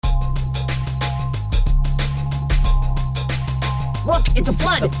Look, it's a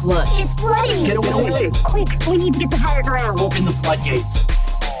flood. It's a flood. It's flooding. Get away. Quick, we need to get to higher ground. Open the floodgates.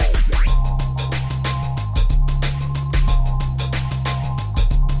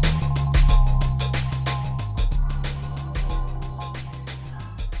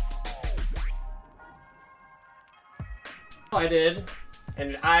 I did,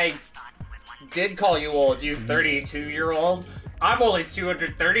 and I did call you old, you 32-year-old. I'm only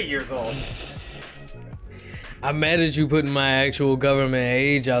 230 years old. I'm mad at you putting my actual government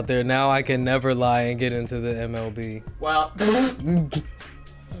age out there. Now I can never lie and get into the MLB. Well,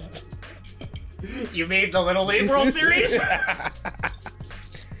 you made the Little League World Series?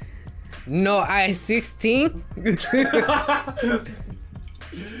 No, I 16.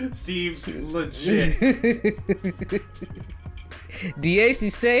 Seems legit.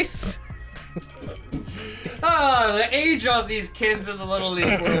 DAC6. Oh, the age of these kids in the Little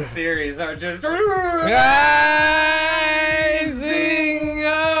League World Series are just Rising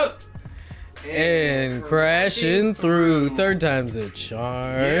up and crashing through. Third time's a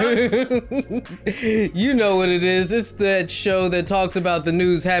charm. You know what it is. It's that show that talks about the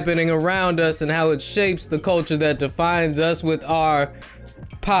news happening around us and how it shapes the culture that defines us with our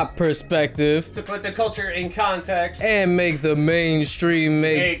pop perspective. To put the culture in context. And make the mainstream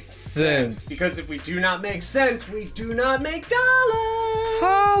make sense. Because if we do not make sense, we do not make dollars.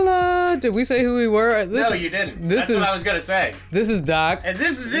 Holla! Did we say who we were? No, you didn't. That's what I was gonna say. This is Doc. And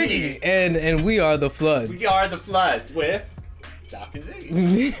this is Ziggy. And we are the Floods. We are the Flood with Doc and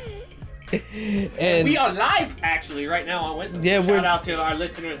Ziggy. And we are live actually right now on Wisdom. Yeah, shout out to our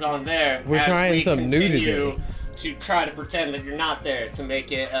listeners on there. We're trying something new today. To try to pretend that you're not there to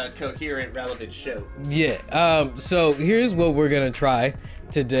make it a coherent, relevant show. Yeah. So here's what we're gonna try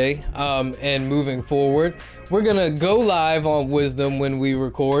today. And moving forward, we're gonna go live on Wisdom when we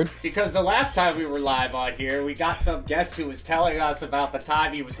record. Because the last time we were live on here, we got some guest who was telling us about the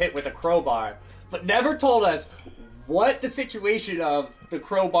time he was hit with a crowbar, but never told us what the situation of the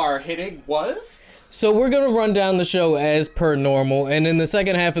crowbar hitting was. So we're gonna run down the show as per normal, and in the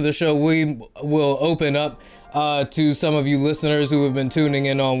second half of the show, we will open up to some of you listeners who have been tuning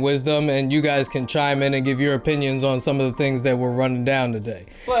in on Wisdom, and you guys can chime in and give your opinions on some of the things that we're running down today.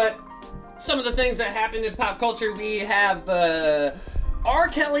 But some of the things that happened in pop culture, we have R.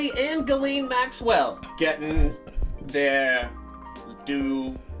 Kelly and Ghislaine Maxwell getting their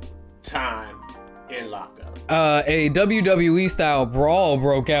due time in lockup. A WWE style brawl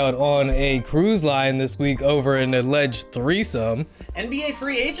broke out on a cruise line this week over an alleged threesome. NBA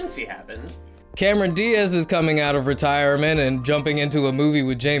free agency happened. Cameron Diaz is coming out of retirement and jumping into a movie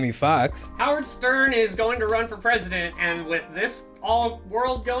with Jamie Foxx. Howard Stern is going to run for president, and with this all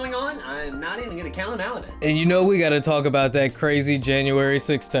world going on, I'm not even going to count him out of it. And you know we got to talk about that crazy January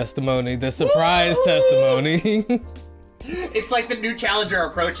 6th testimony, the surprise testimony. It's like the new challenger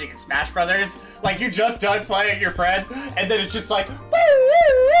approaching in Smash Brothers. Like, you just done playing your friend, and then it's just like...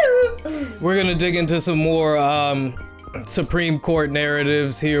 We're going to dig into some more Supreme Court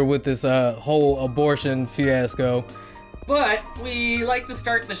narratives here with this whole abortion fiasco. But we like to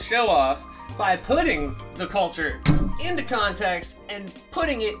start the show off by putting the culture into context and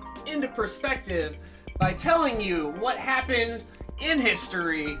putting it into perspective by telling you what happened in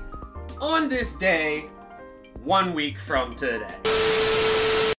history on this day 1 week from today.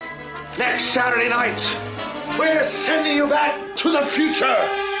 Next Saturday night, we're sending you back to the future.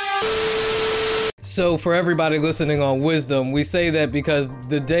 So for everybody listening on Wisdom, we say that because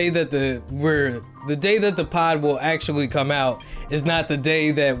the day that the pod will actually come out is not the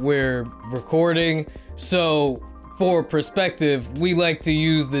day that we're recording. So for perspective, we like to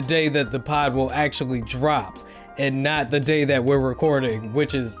use the day that the pod will actually drop and not the day that we're recording,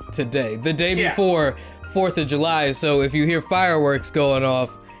 which is today. The day before 4th of July, so if you hear fireworks going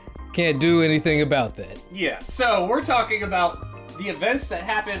off, can't do anything about that. Yeah, so we're talking about the events that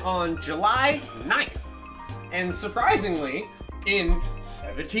happened on July 9th. And surprisingly, in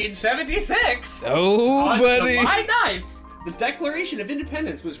 1776, on buddy. July 9th, the Declaration of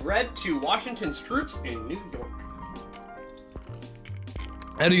Independence was read to Washington's troops in New York.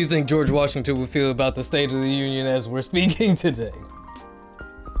 How do you think George Washington would feel about the State of the Union as we're speaking today?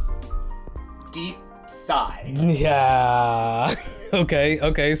 Deep sigh. Yeah.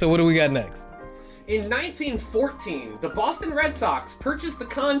 Okay, so what do we got next? In 1914, the Boston Red Sox purchased the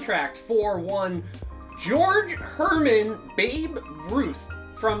contract for one George Herman Babe Ruth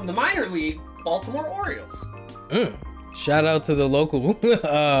from the minor league Baltimore Orioles. Shout out to the local. Do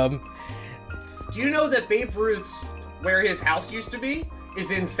you know that Babe Ruth's, where his house used to be,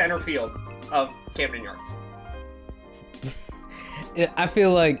 is in center field of Camden Yards? I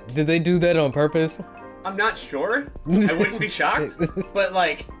feel like, did they do that on purpose? I'm not sure. I wouldn't be shocked. But,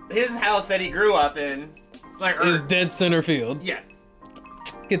 like, his house that he grew up in, like, is dead center field. Yeah.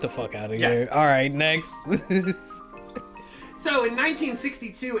 Get the fuck out of here. All right, next. So, in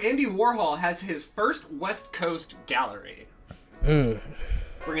 1962, Andy Warhol has his first West Coast gallery.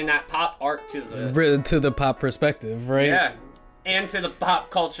 Bringing that pop art to the pop perspective, right? Yeah. And to the pop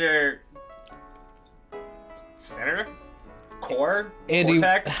culture center? Core?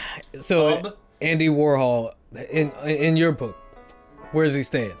 Cortex? So, hub? Andy Warhol, in your book, where does he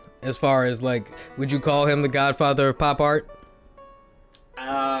stand? As far as, like, would you call him the godfather of pop art?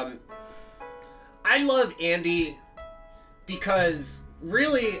 I love Andy because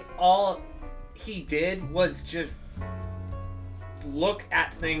really all he did was just look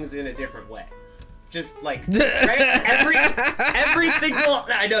at things in a different way. Just like right? every single,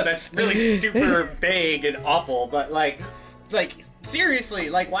 I know that's really super vague and awful, but like seriously,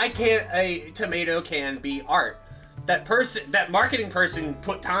 like why can't a tomato can be art? That marketing person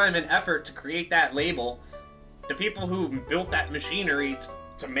put time and effort to create that label. The people who built that machinery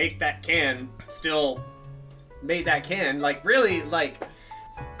to make that can still made that can. Like really, like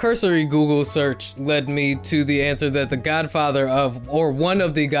cursory Google search led me to the answer that the godfather of, or one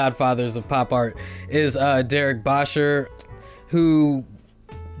of the godfathers of pop art, is Derek Bosher, who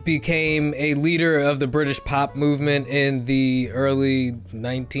became a leader of the British pop movement in the early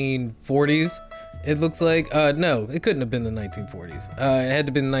 1940s. It looks like, no, it couldn't have been the 1940s. It had to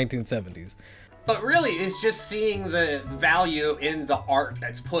have been the 1970s. But really, it's just seeing the value in the art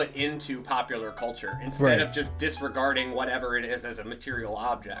that's put into popular culture instead of just disregarding whatever it is as a material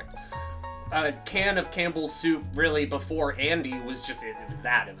object. A can of Campbell's soup, really, before Andy was just, it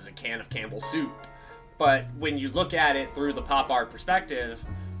was a can of Campbell's soup. But when you look at it through the pop art perspective,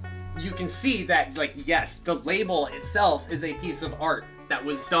 you can see that, like, yes, the label itself is a piece of art that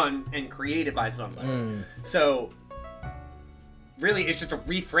was done and created by somebody. So, really, it's just a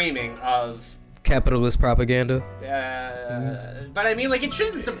reframing of capitalist propaganda. But I mean, like, it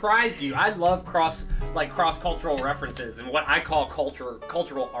shouldn't surprise you. I love cross-cultural references and what I call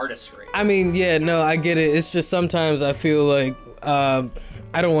cultural artistry. I mean, yeah, no, I get it. It's just sometimes I feel like,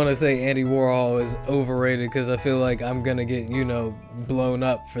 I don't want to say Andy Warhol is overrated because I feel like I'm gonna get, blown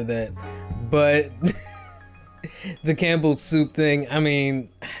up for that. But the Campbell's soup thing, I mean,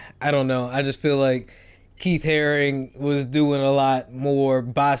 I don't know. I just feel like Keith Haring was doing a lot more.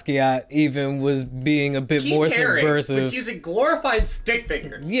 Basquiat even was being a bit more subversive. Keith Haring was using glorified stick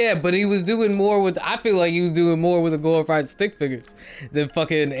figures. Yeah, but he was doing more with, I feel like he was doing more with the glorified stick figures than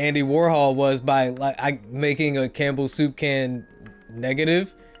fucking Andy Warhol was by making a Campbell's soup can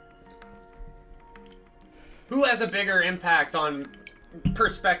negative. Who has a bigger impact on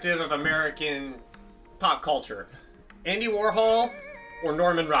perspective of American pop culture? Andy Warhol or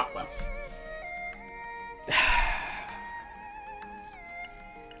Norman Rockwell?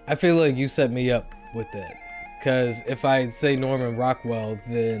 I feel like you set me up with that, because if I say Norman Rockwell,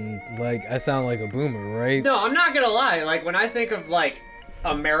 then I sound like a boomer, right? No, I'm not gonna lie. Like, when I think of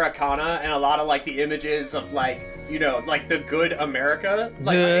Americana and a lot of the images of the good America,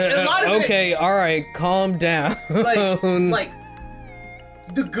 a lot of okay, all right, calm down. like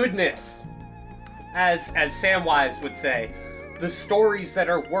the goodness, as Samwise would say, the stories that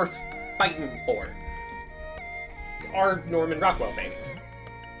are worth fighting for are Norman Rockwell paintings.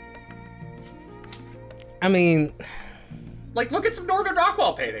 I mean, look at some Norman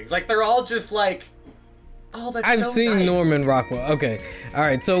Rockwell paintings. They're all just oh, that's I've so seen nice. Norman Rockwell. Okay, all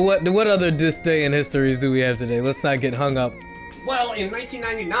right. So what other this day in histories do we have today? Let's not get hung up. Well, in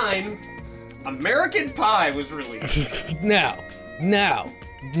 1999, American Pie was released. Now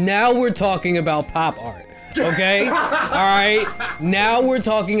we're talking about pop art. Okay? All right? Now we're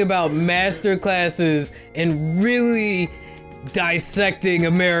talking about master classes and really dissecting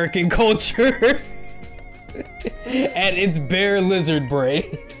American culture at its bare lizard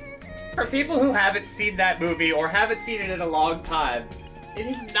brain. For people who haven't seen that movie or haven't seen it in a long time, it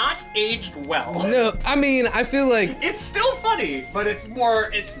is not aged well. No, I mean, I feel like it's still funny, but it's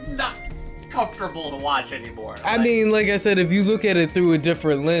not comfortable to watch anymore. I mean, like I said, if you look at it through a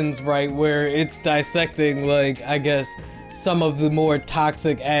different lens, right, where it's dissecting, I guess, some of the more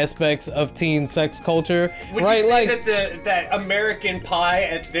toxic aspects of teen sex culture, would right? You say that American Pie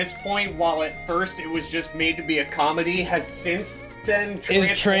at this point, while at first it was just made to be a comedy, has since then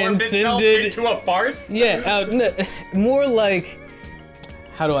transformed itself into a farce? Yeah, more like,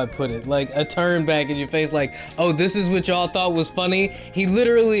 how do I put it? A turn back in your face, oh, this is what y'all thought was funny? He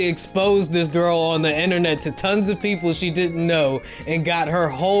literally exposed this girl on the internet to tons of people she didn't know and got her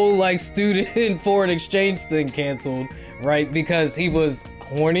whole, student foreign exchange thing canceled, right? Because he was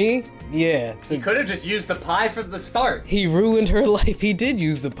horny, Yeah. He could have just used the pie from the start. He ruined her life. He did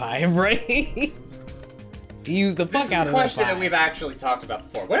use the pie, right? He used the fuck out of that pie. This is a question that we've actually talked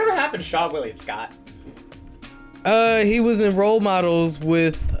about before. Whatever happened to Sean William Scott? He was in Role Models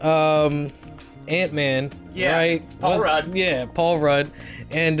with Ant-Man, Yeah, right? Paul Rudd. Yeah, Paul Rudd,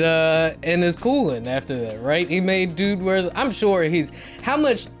 and is cooling after that, right? He made Dude Where's. I'm sure he's. How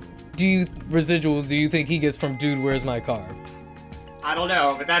much residuals do you think he gets from Dude Where's My Car? I don't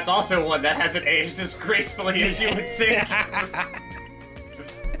know, but that's also one that hasn't aged as gracefully as you would think.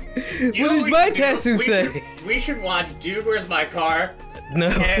 What does my tattoo say? We should watch Dude Where's My Car. No,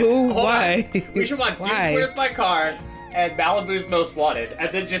 why? We should watch Dude Why? Where's My Car and Malibu's Most Wanted, and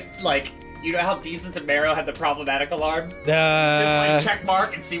then just like, you know how Desus and Mero had the problematic alarm? Just like check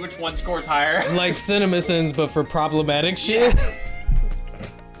mark and see which one scores higher. Like CinemaSins, but for problematic shit. Yeah.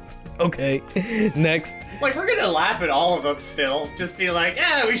 Okay, next. Like, we're gonna laugh at all of them still. Just be like,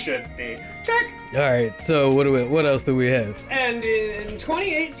 we shouldn't be. Check. All right, so what else do we have? And in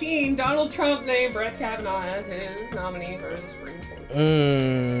 2018, Donald Trump named Brett Kavanaugh as his nominee for the Supreme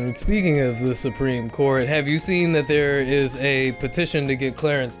Court. Speaking of the Supreme Court, have you seen that there is a petition to get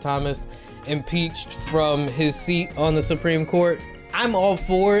Clarence Thomas impeached from his seat on the Supreme Court? I'm all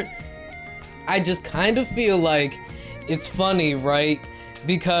for it. I just kind of feel like it's funny, right?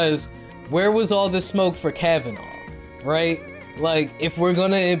 Because where was all the smoke for Kavanaugh, right? Like, if we're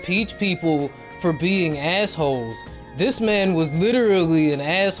gonna impeach people for being assholes, this man was literally an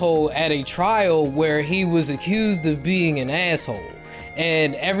asshole at a trial where he was accused of being an asshole.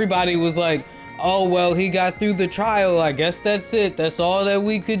 And everybody was like, oh, well, he got through the trial. I guess that's it. That's all that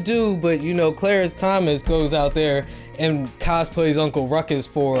we could do. But, you know, Clarence Thomas goes out there and cosplays Uncle Ruckus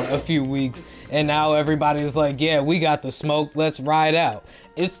for a few weeks. And now everybody's like, yeah, we got the smoke. Let's ride out.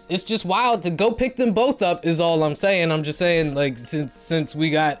 It's just wild to go pick them both up is all I'm saying. I'm just saying, like, since we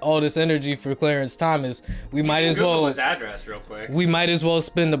got all this energy for Clarence Thomas, we might as well... Google his address real quick. We might as well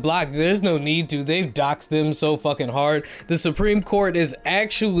spin the block. There's no need to. They've doxed them so fucking hard. The Supreme Court is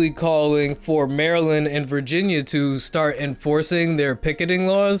actually calling for Maryland and Virginia to start enforcing their picketing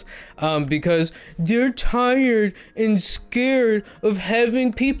laws because they're tired and scared of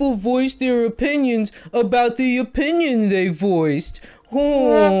having people voice their opinions about the opinion they voiced. Oh,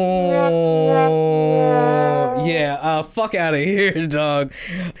 yeah, fuck out of here, dog.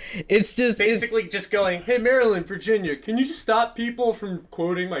 It's just basically just going, hey, Maryland, Virginia, can you just stop people from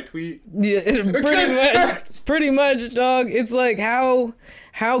quoting my tweet? Yeah, pretty much, dog. It's like, how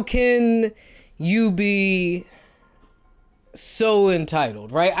can you be so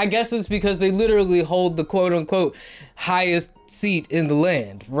entitled, right? I guess it's because they literally hold the quote unquote highest seat in the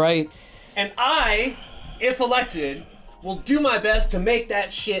land, right? And I, if elected, will do my best to make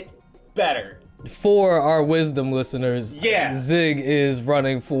that shit better. For our wisdom listeners, yeah, Zig is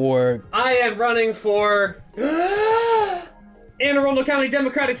running for... I am running for... Anne Arundel County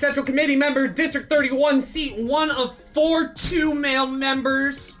Democratic Central Committee member, District 31 seat, one of 4 2-male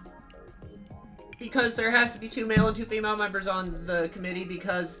members. Because there has to be 2 male and 2 female members on the committee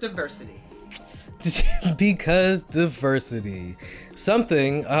because diversity. Because diversity.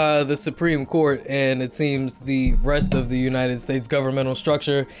 Something the Supreme Court and it seems the rest of the United States governmental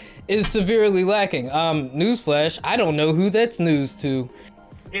structure is severely lacking. Newsflash, I don't know who that's news to.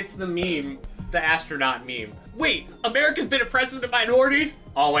 It's the meme, the astronaut meme. Wait, America's been oppressive to minorities?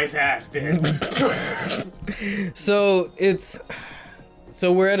 Always has been. So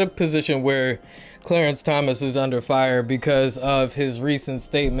we're at a position where Clarence Thomas is under fire because of his recent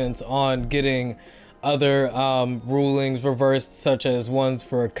statements on getting other rulings reversed, such as ones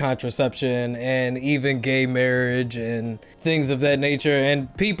for contraception and even gay marriage and things of that nature.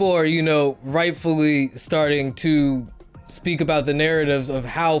 And people are, rightfully starting to speak about the narratives of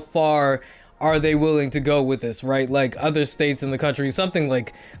how far are they willing to go with this, right? Like other states in the country, something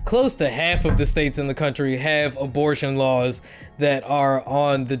like close to half of the states in the country have abortion laws that are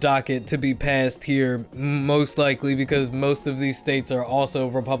on the docket to be passed here, most likely because most of these states are also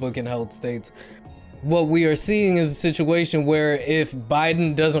Republican-held states. What we are seeing is a situation where if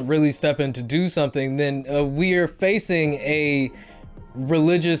Biden doesn't really step in to do something, then we are facing a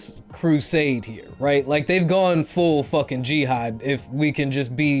religious crusade here, right? Like they've gone full fucking jihad, if we can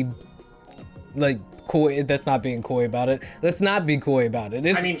just be like coy. That's not being coy about it. Let's not be coy about it.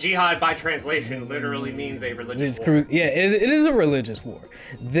 Jihad by translation literally means a religious war. Yeah, it is a religious war.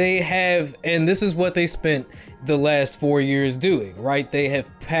 They have, and this is what they spent the last 4 years doing, right? They have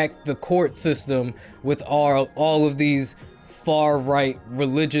packed the court system with all of these far-right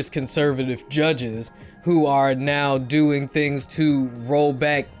religious conservative judges who are now doing things to roll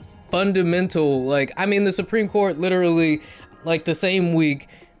back fundamental, the Supreme Court literally, like the same week,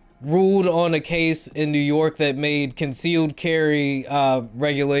 ruled on a case in New York that made concealed carry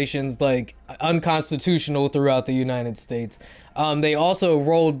regulations like unconstitutional throughout the United States. They also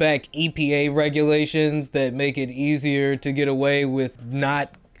rolled back EPA regulations that make it easier to get away with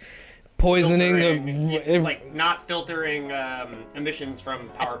not poisoning like not filtering emissions from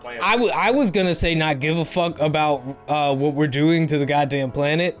power plants. I was gonna say not give a fuck about what we're doing to the goddamn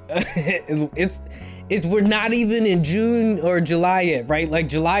planet. It's we're not even in June or July yet, right? Like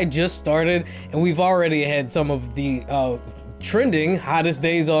July just started and we've already had some of the trending hottest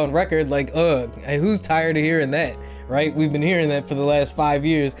days on record. Like, who's tired of hearing that, right? We've been hearing that for the last 5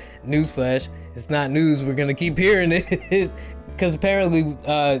 years. Newsflash, it's not news. We're gonna keep hearing it because apparently,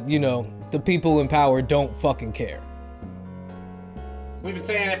 the people in power don't fucking care. We've been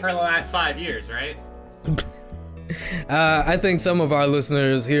saying it for the last 5 years, right? I think some of our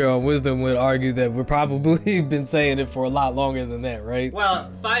listeners here on Wisdom would argue that we've probably been saying it for a lot longer than that, right? Well,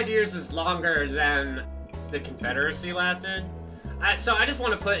 5 years is longer than the Confederacy lasted. So I just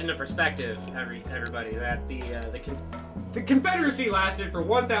want to put into perspective, everybody, that the Confederacy lasted for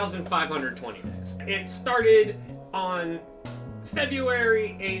 1,520 days. It started on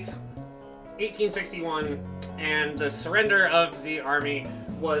February 8th, 1861, and the surrender of the army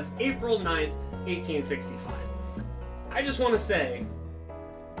was April 9th, 1865. I just want to say,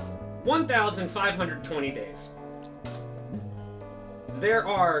 1,520 days. There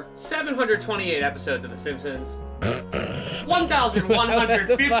are 728 episodes of The Simpsons,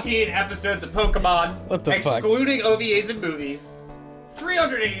 1,115 episodes of Pokemon, What the fuck? excluding OVAs and movies,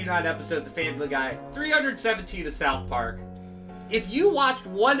 389 episodes of Family Guy, 317 of South Park. If you watched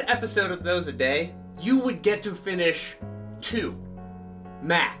one episode of those a day, you would get to finish 2,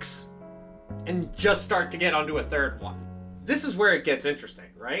 max, and just start to get onto a third one. This is where it gets interesting,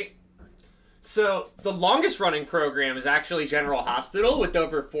 right? So, the longest running program is actually General Hospital with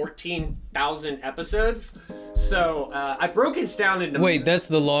over 14,000 episodes. So, I broke it down into... Wait, that's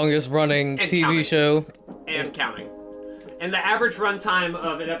the longest running TV counting. show? And counting. And the average runtime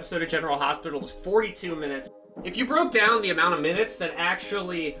of an episode of General Hospital is 42 minutes. If you broke down the amount of minutes that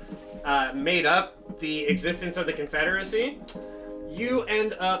actually made up the existence of the Confederacy, you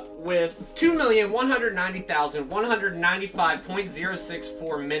end up with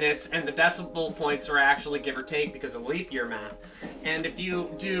 2,190,195.064 minutes, and the decimal points are actually give or take because of leap year math. And if you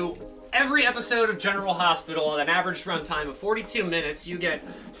do every episode of General Hospital at an average runtime of 42 minutes, you get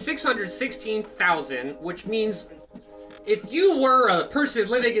 616,000, which means if you were a person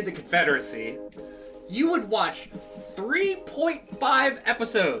living in the Confederacy, you would watch 3.5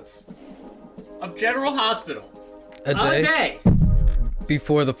 episodes of General Hospital A day?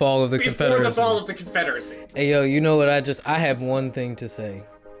 Before the fall of the Confederacy. Before the fall of the Confederacy. Hey, yo, you know what I have one thing to say.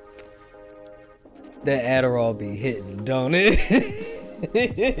 That Adderall be hitting, don't it?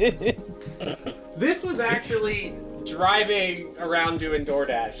 This was actually driving around doing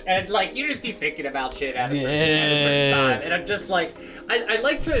DoorDash, and like you just be thinking about shit at a certain time, and I'm just like, I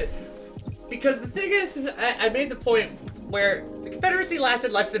like to, because the thing is I made the point where the Confederacy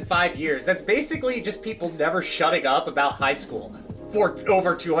lasted less than 5 years. That's basically just people never shutting up about high school for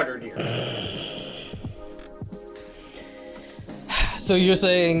over 200 years. So you're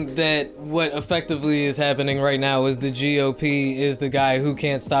saying that what effectively is happening right now is the GOP is the guy who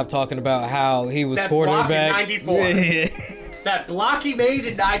can't stop talking about how he was quarterback. That block in 94. That block he made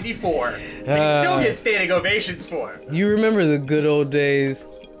in 94. That he still gets standing ovations for. You remember the good old days?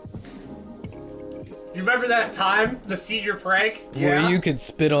 You remember that time? The senior prank? Where you could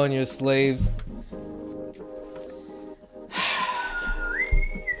spit on your slaves?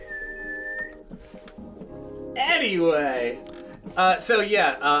 Anyway,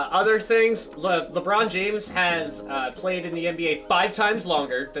 other things. LeBron James has played in the NBA 5 times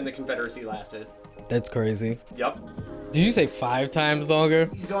longer than the Confederacy lasted. That's crazy. Yup. Did you say 5 times longer?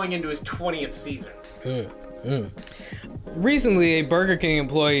 He's going into his 20th season. Recently, a Burger King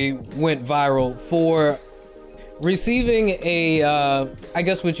employee went viral for receiving a, I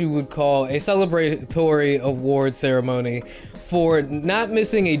guess what you would call a celebratory award ceremony for not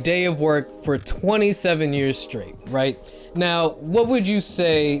missing a day of work for 27 years straight, right? Now, what would you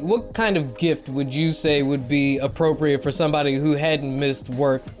say, what kind of gift would you say would be appropriate for somebody who hadn't missed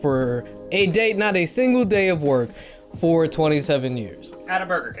work for a day, not a single day of work for 27 years? At a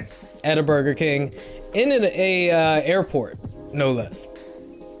Burger King. At a Burger King, in an airport, no less.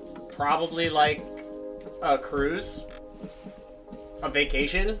 Probably like a cruise, a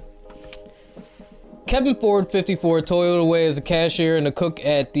vacation. Kevin Ford, 54, toiled away as a cashier and a cook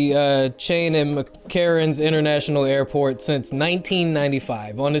at the chain in McCarran's International Airport since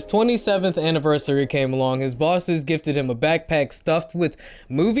 1995. On his 27th anniversary came along, his bosses gifted him a backpack stuffed with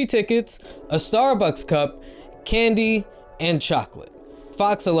movie tickets, a Starbucks cup, candy, and chocolate.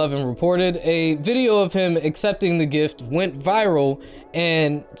 Fox 11 reported a video of him accepting the gift went viral,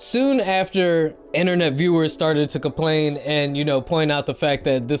 and soon after, internet viewers started to complain and, point out the fact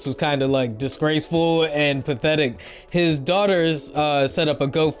that this was kind of like disgraceful and pathetic. His daughters set up a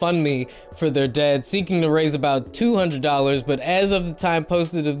GoFundMe for their dad, seeking to raise about $200, but as of the time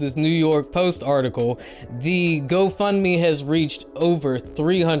posted of this New York Post article, the GoFundMe has reached over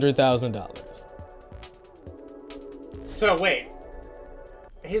 $300,000. So wait,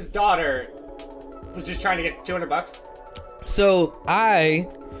 his daughter was just trying to get $200? So I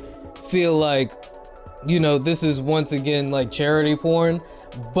feel like, this is once again like charity porn,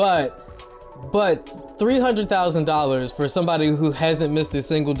 but $300,000 for somebody who hasn't missed a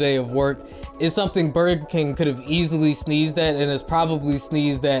single day of work is something Burger King could have easily sneezed at, and has probably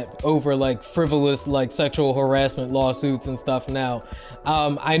sneezed at over like frivolous like sexual harassment lawsuits and stuff now.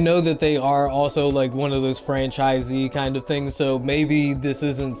 I know that they are also like one of those franchisee kind of things, so maybe this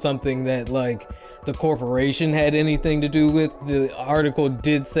isn't something that like the corporation had anything to do with. The article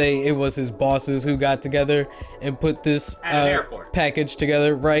did say it was his bosses who got together and put this package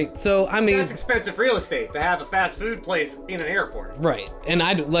together, right? So I mean, that's expensive real estate to have a fast food place in an airport, right? And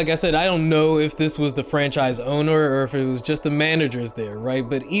like I said, I don't know if this was the franchise owner or if it was just the managers there, right?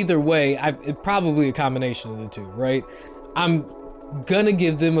 But either way, it's probably a combination of the two, right? I'm gonna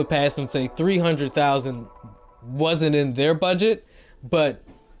give them a pass and say $300,000 wasn't in their budget, but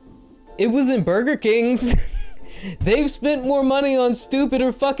it was in Burger King's. They've spent more money on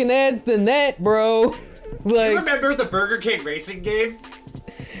stupider fucking ads than that, bro. Like, you remember the Burger King racing game?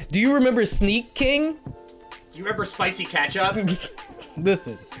 Do you remember Sneak King? Do you remember Spicy Ketchup?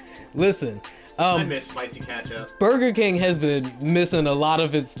 Listen. I miss Spicy Ketchup. Burger King has been missing a lot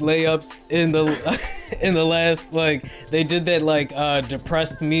of its layups in the in the last, like, they did that like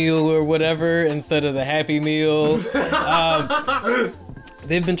depressed meal or whatever instead of the Happy Meal.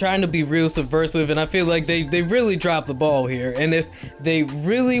 They've been trying to be real subversive, and I feel like they really dropped the ball here. And if they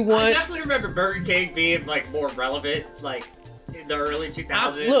really want, I definitely remember Burger King being like more relevant, like in the early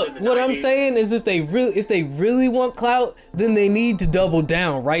 2000s. Look, what 90s. I'm saying is, if they really want clout, then they need to double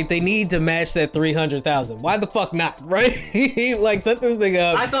down, right? They need to match that 300,000. Why the fuck not, right? Like, set this thing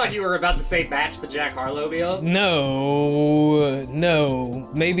up. I thought you were about to say match the Jack Harlow deal. No.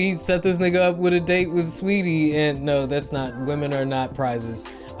 Maybe set this nigga up with a date with Sweetie, and no, that's not. Women are not prizes.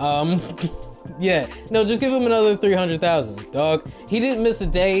 Yeah, no, just give him another 300,000, dog. He didn't miss a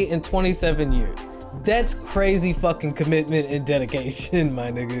day in 27 years. That's crazy fucking commitment and dedication,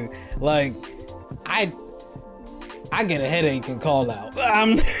 my nigga. Like, I get a headache and call out.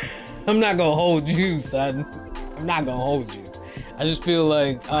 I'm not gonna hold you, son. I'm not gonna hold you. I just feel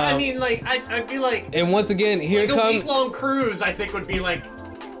like I mean, like, I feel like, and once again, here like comes a week-long cruise. I think would be like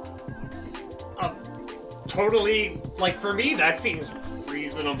totally, like, for me that seems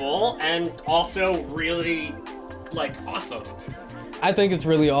reasonable and also really like awesome. I think it's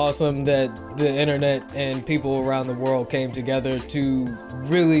really awesome that the internet and people around the world came together to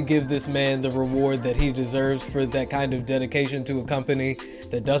really give this man the reward that he deserves for that kind of dedication to a company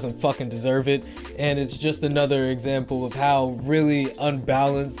that doesn't fucking deserve it. And it's just another example of how really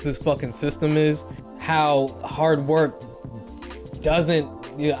unbalanced this fucking system is. How hard work doesn't,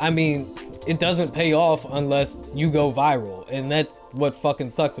 it doesn't pay off unless you go viral. And that's what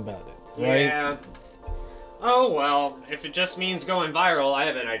fucking sucks about it, right? Yeah. Oh, well, if it just means going viral, I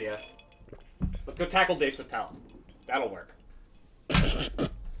have an idea. Let's go tackle Dave Chappelle. That'll work.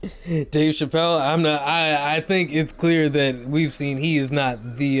 Dave Chappelle, I think it's clear that we've seen he is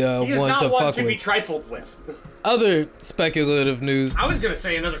not the one to fuck with. Be trifled with. Other speculative news. I was gonna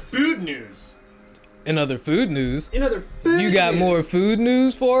say another food news. In other food news? You got more food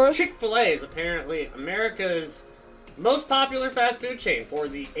news for us? Chick-fil-A is apparently America's most popular fast food chain for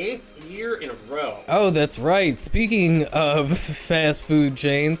the 8th year in a row. Oh, that's right. Speaking of fast food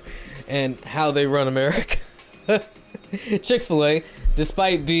chains and how they run America, Chick-fil-A,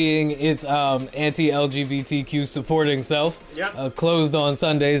 despite being its anti-LGBTQ supporting self, closed on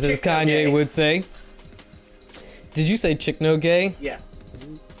Sundays, as Kanye would say. Did you say chick-no-gay? Yeah.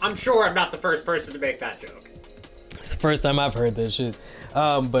 I'm sure I'm not the first person to make that joke. It's the first time I've heard this shit,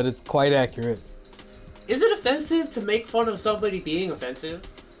 but it's quite accurate. Is it offensive to make fun of somebody being offensive?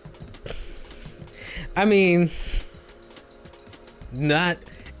 I mean, not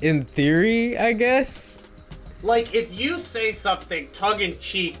in theory, I guess. Like, if you say something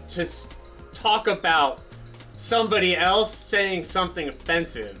tongue-in-cheek to talk about somebody else saying something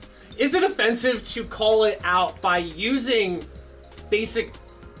offensive, is it offensive to call it out by using basic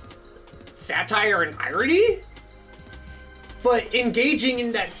satire and irony? But engaging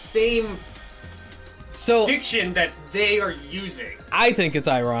in that same diction that they are using. I think it's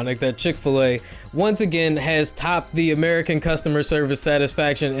ironic that Chick-fil-A once again has topped the American Customer Service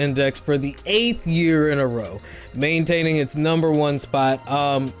Satisfaction Index for the 8th year in a row, maintaining its #1 spot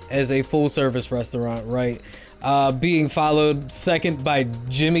as a full-service restaurant, right? Being followed second by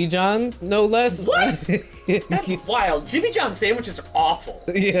Jimmy John's, no less. What? That's wild. Jimmy John's sandwiches are awful.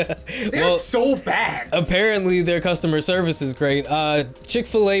 Yeah. They're so bad. Apparently their customer service is great.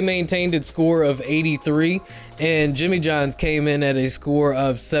 Chick-fil-A maintained its score of 83, and Jimmy John's came in at a score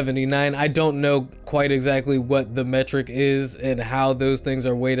of 79. I don't know quite exactly what the metric is and how those things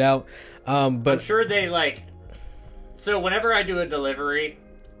are weighed out. But I'm sure they so whenever I do a delivery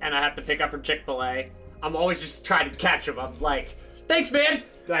and I have to pick up from Chick-fil-A, I'm always just trying to catch them. I'm like, thanks, man.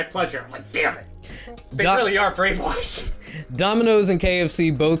 My pleasure. I'm like, damn it. They really are brainwashed. Domino's and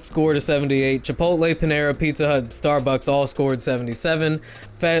KFC both scored a 78. Chipotle, Panera, Pizza Hut, Starbucks all scored 77.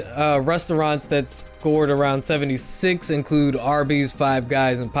 Restaurants that scored around 76 include Arby's, Five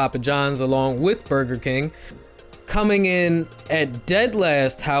Guys, and Papa John's, along with Burger King. Coming in at dead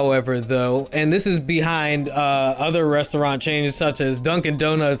last, however, though, and this is behind other restaurant chains such as Dunkin'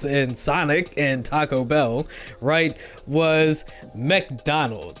 Donuts and Sonic and Taco Bell, right, was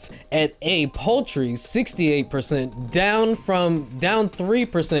McDonald's at a paltry 68%, down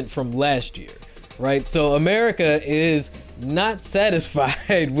 3% from last year, right? So America is not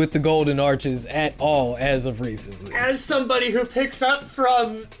satisfied with the golden arches at all as of recently. As somebody who picks up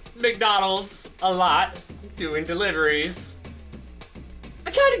from McDonald's a lot, doing deliveries, I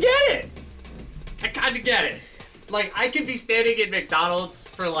kind of get it. Like, I could be standing in McDonald's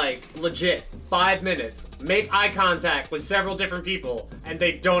for legit 5 minutes, make eye contact with several different people, and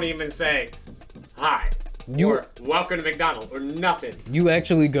they don't even say hi or welcome to McDonald's or nothing. You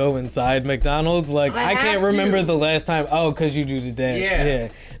actually go inside McDonald's? I can't remember the last time. Oh, because you do the dash. Yeah.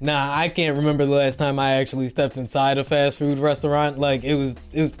 Nah, I can't remember the last time I actually stepped inside a fast food restaurant. It was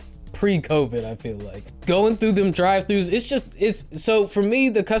pre-COVID, I feel like. Going through them drive-thrus, so for me,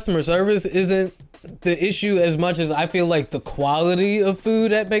 the customer service isn't the issue as much as I feel like the quality of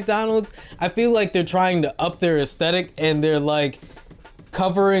food at McDonald's. I feel like they're trying to up their aesthetic and they're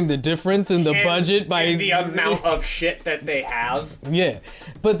covering the difference in the budget by the amount of shit that they have. Yeah,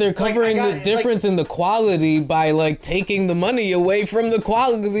 but they're covering the difference in the quality by taking the money away from the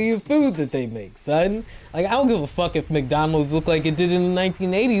quality of food that they make, son. I don't give a fuck if McDonald's looked like it did in the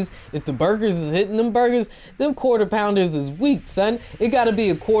 1980s. If the burgers is hitting them burgers, them quarter pounders is weak, son. It gotta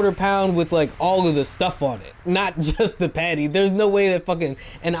be a quarter pound with all of the stuff on it, not just the patty. There's no way that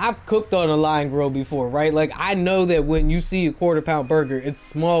and I've cooked on a line grill before, right? I know that when you see a quarter pound burger, it's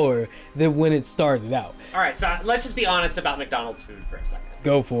smaller than when it started out. All right, so let's just be honest about McDonald's food for a second.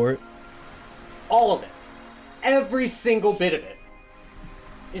 Go for it. All of it. Every single bit of it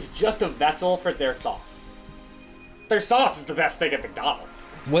is just a vessel for their sauce. Their sauce is the best thing at McDonald's.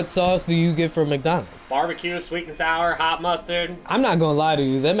 What sauce do you get from McDonald's? Barbecue, sweet and sour, hot mustard. I'm not gonna lie to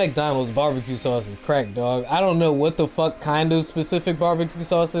you, that McDonald's barbecue sauce is crack, dog. I don't know what the fuck kind of specific barbecue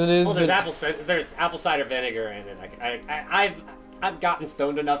sauce it is. Well, there's apple cider vinegar in it. I've gotten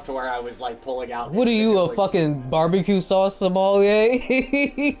stoned enough to where I was pulling out. What are you, a fucking barbecue sauce sommelier?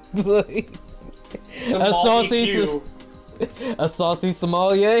 A saucy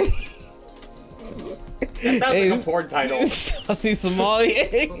sommelier? That sounds like a porn title. Saucy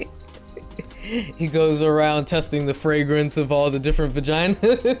sommelier. He goes around testing the fragrance of all the different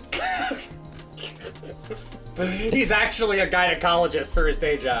vaginas. He's actually a gynecologist for his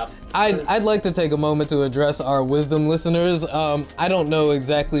day job. I'd like to take a moment to address our wisdom listeners. I don't know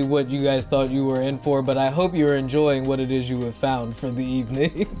exactly what you guys thought you were in for, but I hope you're enjoying what it is you have found for the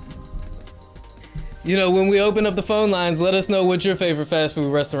evening. When we open up the phone lines, let us know what your favorite fast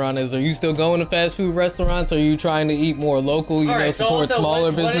food restaurant is. Are you still going to fast food restaurants? Are you trying to eat more local, support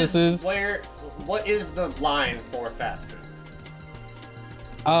smaller businesses? What is the line for fast food?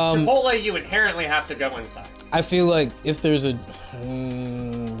 Um, Chipotle, you inherently have to go inside. I feel like if there's a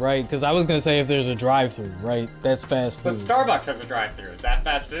right, because I was gonna say if there's a drive-through, right, that's fast food. But Starbucks has a drive-through. Is that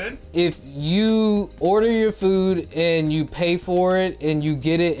fast food? If you order your food and you pay for it and you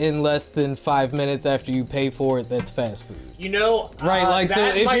get it in less than 5 minutes after you pay for it, that's fast food. You know, right? Like, that so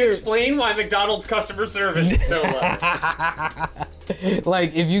if might you're... explain why McDonald's customer service is so low.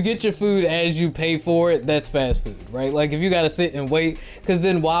 Like, if you get your food as you pay for it, that's fast food, right? Like, if you gotta sit and wait, because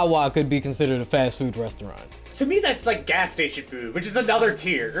then Wawa could be considered a fast food restaurant. to me, that's like gas station food, which is another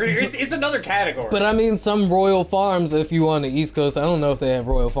tier. It's another category. But I mean, some Royal Farms, if you on the East Coast, I don't know if they have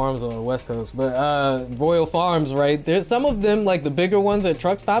Royal Farms on the West Coast, but Royal Farms, right? There's some of them, like the bigger ones at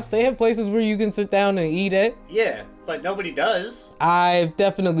truck stops, they have places where you can sit down and eat at. Yeah, but nobody does. I've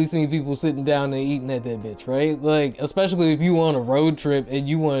definitely seen people sitting down and eating at that bitch, right? Like, especially if you on a road trip and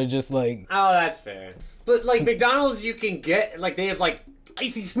you want to just like... Oh, that's fair. But like McDonald's, you can get, like, they have like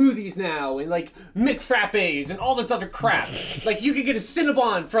icy smoothies now and like McFrappes and all this other crap. Like, you can get a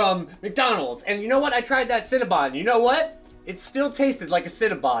Cinnabon from McDonald's, and you know what? I tried that Cinnabon. You know what? It still tasted like a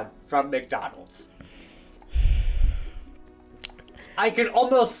Cinnabon from McDonald's. I could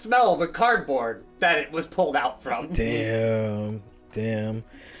almost smell the cardboard that it was pulled out from. Damn.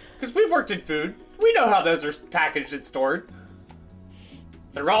 Because we've worked in food. We know how those are packaged and stored.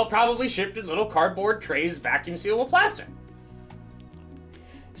 They're all probably shipped in little cardboard trays, vacuum sealable plastic.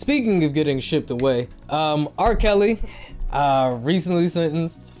 Speaking of getting shipped away, R. Kelly, recently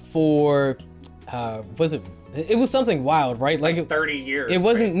sentenced for, it was something wild, right? Like 30 years. It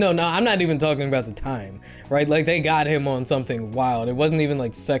wasn't, right? no, I'm not even talking about the time, right? Like, they got him on something wild. It wasn't even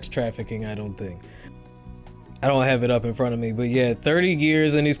like sex trafficking, I don't think. I don't have it up in front of me, but yeah, 30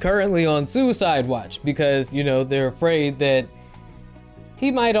 years, and he's currently on suicide watch because, you know, they're afraid that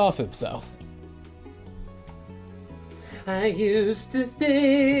he might off himself. I used to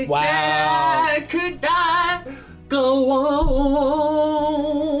think Wow. that I could not go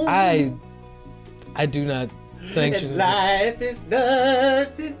on. I do not sanction And this. life is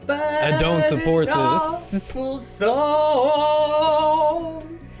nothing but I don't support an this. awful song.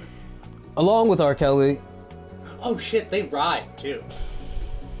 Along with R. Kelly, Oh shit, they rhyme too.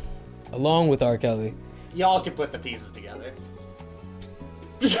 along with R. Kelly, Y'all can put the pieces together.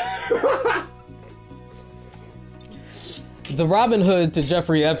 the Robin Hood to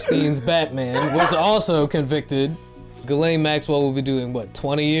Jeffrey Epstein's Batman was also convicted. Ghislaine Maxwell will be doing, what,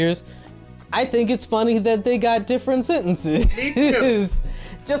 20 years? I think it's funny that they got different sentences. Me too.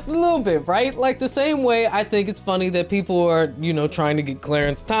 Just a little bit, right? Like the same way I think it's funny that people are, you know, trying to get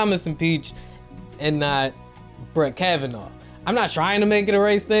Clarence Thomas impeached and not Brett Kavanaugh. I'm not trying to make it a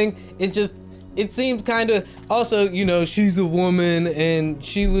race thing. It seems kind of, also, you know, she's a woman and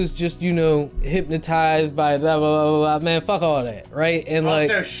she was just, you know, hypnotized by blah, blah, blah, blah. Man, fuck all that, right? And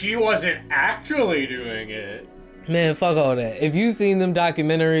Also, she wasn't actually doing it. Man, fuck all that. If you've seen them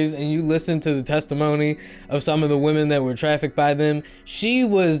documentaries and you listen to the testimony of some of the women that were trafficked by them, she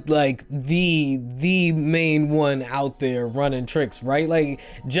was like the main one out there running tricks, right? Like,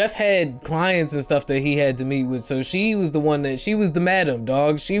 Jeff had clients and stuff that he had to meet with, so she was the madam,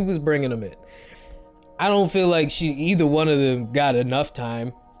 dog. She was bringing them in. I don't feel like either one of them got enough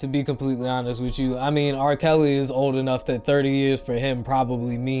time, to be completely honest with you. I mean, R. Kelly is old enough that 30 years for him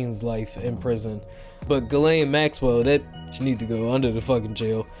probably means life in prison. But Ghislaine Maxwell, that she need to go under the fucking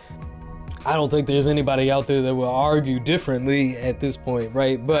jail. I don't think there's anybody out there that will argue differently at this point,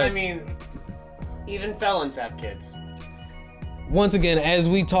 right? But I mean, even felons have kids. once again, as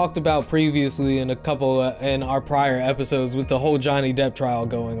we talked about previously in in our prior episodes with the whole Johnny Depp trial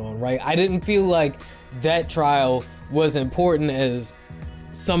going on, right? I didn't feel like that trial was important as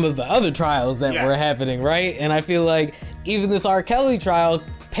some of the other trials that were happening, right? And I feel like even this R. Kelly trial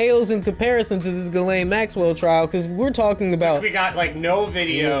pales in comparison to this Ghislaine Maxwell trial, because we're talking about... We got, like, no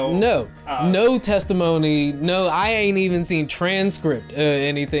video. No testimony. No, I ain't even seen transcript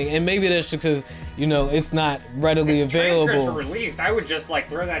anything. And maybe that's just because, you know, it's not readily available. Transcripts were released, I would just, like,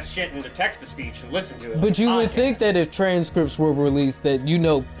 throw that shit into text-to-speech and listen to it. But you would think that if transcripts were released that, you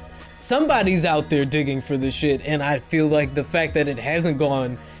know, somebody's out there digging for this shit, and I feel like the fact that it hasn't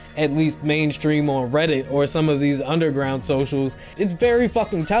gone at least mainstream on Reddit or some of these underground socials, it's very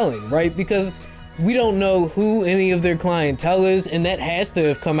fucking telling, right? Because we don't know who any of their clientele is, and that has to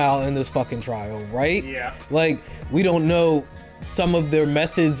have come out in this fucking trial, right? Yeah. Like, we don't know some of their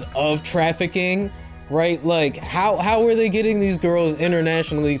methods of trafficking, right? Like, how are they getting these girls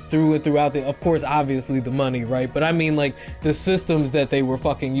internationally throughout of course, obviously the money, right? But I mean, like, the systems that they were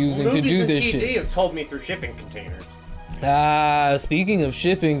fucking using to do this shit. Movies and TV have told me through shipping containers. Speaking of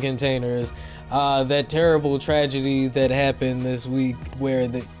shipping containers, that terrible tragedy that happened this week where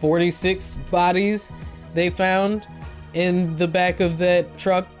the 46 bodies they found in the back of that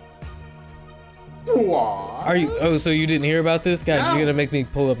truck. What? So you didn't hear about this? God, No. you're gonna make me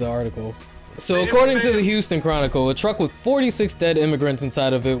pull up the article. So according to the Houston Chronicle, a truck with 46 dead immigrants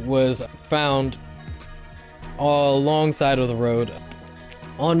inside of it was found alongside of the road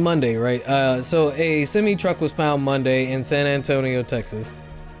on Monday, right? So a semi truck was found Monday in San Antonio, Texas.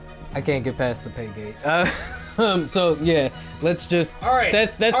 I can't get past the pay gate. So yeah, let's just. All right.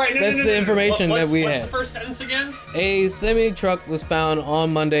 That's All right, no, the information that we What's have. the first sentence again? A semi-truck was found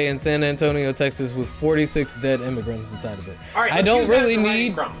on Monday in San Antonio, Texas, with 46 dead immigrants inside of it. All right. I let's don't use that really as a writing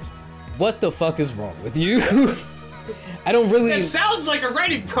need. prompt. What the fuck is wrong with you? I don't really. It sounds like a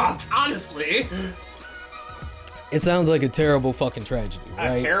writing prompt, honestly. It sounds like a terrible fucking tragedy,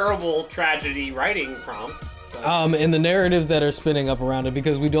 right? A terrible tragedy writing prompt. And the narratives that are spinning up around it,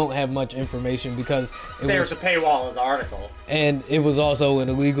 because we don't have much information, because There's a paywall in the article. and it was also an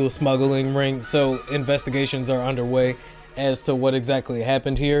illegal smuggling ring, so investigations are underway as to what exactly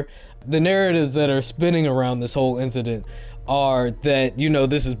happened here. The narratives that are spinning around this whole incident are that,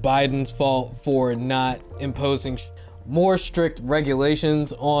 this is Biden's fault for not imposing more strict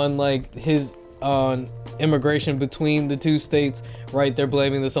regulations on his on immigration between the two states, right? They're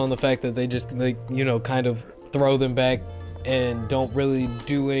blaming this on the fact that they just kind of throw them back and don't really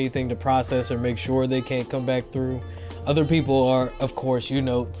do anything to process or make sure they can't come back through. Other people are, of course,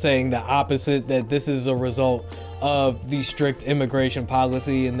 saying the opposite, that this is a result of the strict immigration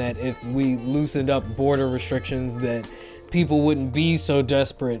policy, and that if we loosened up border restrictions, that people wouldn't be so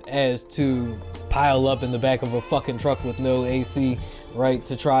desperate as to pile up in the back of a fucking truck with no AC, right,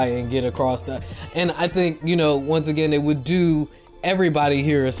 to try and get across that. And I think, once again, it would do everybody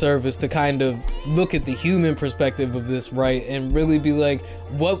here a service to kind of look at the human perspective of this, right, and really be like,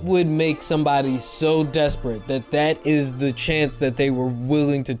 what would make somebody so desperate that is the chance that they were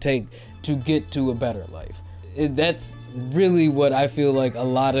willing to take to get to a better life? That's really what I feel like a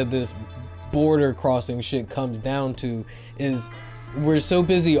lot of this border crossing shit comes down to, is we're so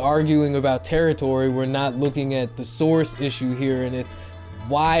busy arguing about territory, we're not looking at the source issue here, and it's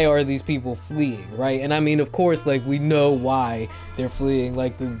why are these people fleeing, right? And I mean, of course, we know why they're fleeing.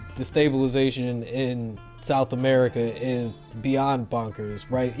 The destabilization in South America is beyond bonkers,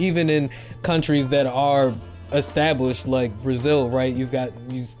 right? Even in countries that are established like Brazil, right? You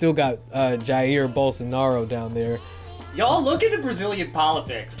still got Jair Bolsonaro down there. Y'all look into Brazilian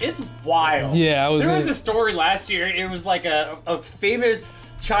politics. It's wild. Yeah, There was a story last year. It was like a famous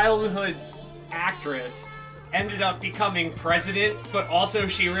childhood actress ended up becoming president, but also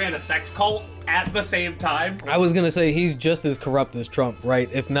she ran a sex cult at the same time. I was gonna say he's just as corrupt as Trump, right?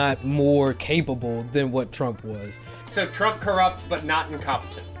 If not more capable than what Trump was. So Trump corrupt, but not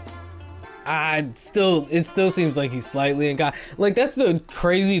incompetent. It still seems like he's slightly incompetent. That's the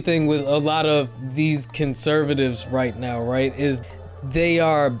crazy thing with a lot of these conservatives right now, right? Is they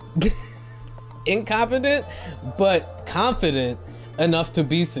are incompetent, but confident enough to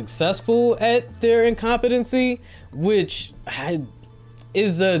be successful at their incompetency, which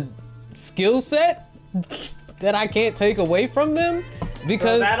is a skill set that I can't take away from them,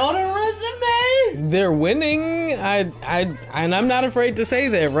 because throw that on a resume. They're winning. And I'm not afraid to say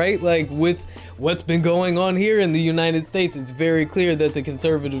that, right? With what's been going on here in the United States, it's very clear that the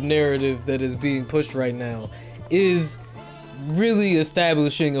conservative narrative that is being pushed right now is really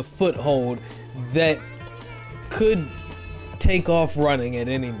establishing a foothold that could take off running at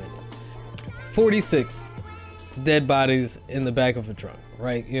any minute. 46 dead bodies in the back of a truck,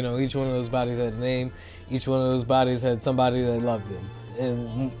 right? Each one of those bodies had a name. Each one of those bodies had somebody that loved them.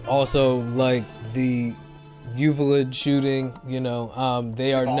 And also, the Uvalde shooting,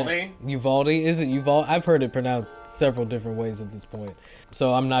 they are Uvalde. Is it Uvalde? I've heard it pronounced several different ways at this point,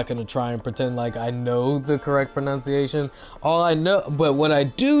 so I'm not gonna try and pretend like I know the correct pronunciation. All I know, but what I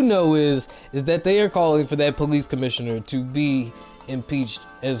do know is that they are calling for that police commissioner to be impeached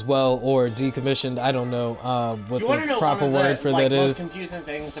as well, or decommissioned. I don't know what the proper word for that is. Most confusing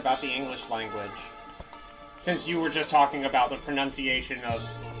things about the English language, since you were just talking about the pronunciation of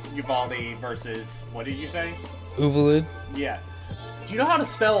Uvalde versus, what did you say? Uvalde? Yeah. Do you know how to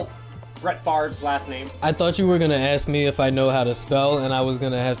spell Brett Favre's last name? I thought you were gonna ask me if I know how to spell, and I was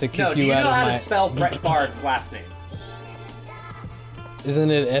gonna have to kick you out of my... No, do you know how to spell Brett Favre's last name?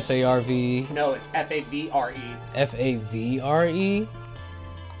 Isn't it F-A-R-V? No, it's F-A-V-R-E. F-A-V-R-E?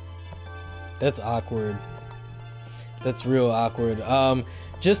 That's awkward. That's real awkward.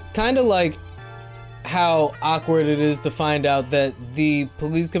 Just kind of like how awkward it is to find out that the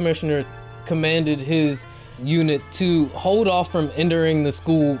police commissioner commanded his unit to hold off from entering the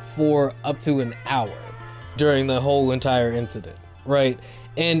school for up to an hour during the whole entire incident, right?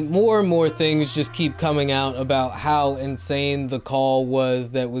 And more things just keep coming out about how insane the call was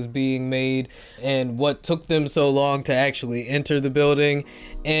that was being made and what took them so long to actually enter the building.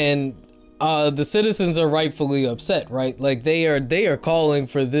 And the citizens are rightfully upset, right? They are calling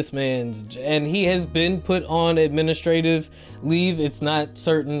for this man's, and he has been put on administrative leave. It's not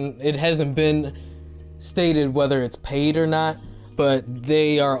certain, it hasn't been stated whether it's paid or not, but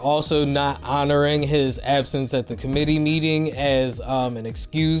they are also not honoring his absence at the committee meeting as an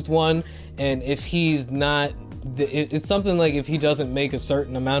excused one. And if he's not, it's something like if he doesn't make a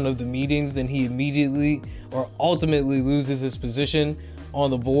certain amount of the meetings, then he immediately or ultimately loses his position on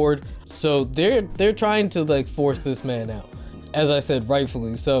the board. So they're trying to like force this man out. As I said,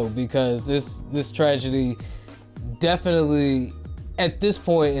 rightfully so, because this tragedy definitely at this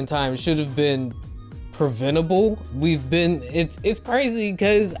point in time should have been preventable. It's crazy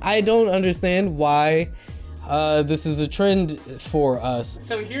because I don't understand why this is a trend for us.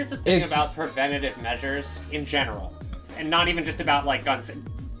 So here's the thing about preventative measures in general, and not even just about like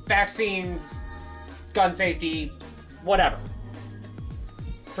vaccines, gun safety, whatever.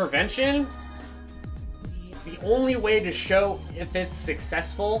 Prevention, the only way to show if it's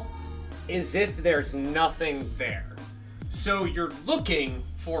successful is if there's nothing there. So you're looking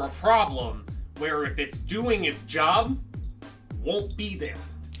for a problem where if it's doing its job, won't be there.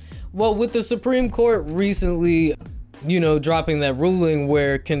 Well, with the Supreme Court recently, dropping that ruling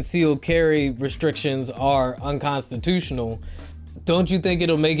where concealed carry restrictions are unconstitutional, don't you think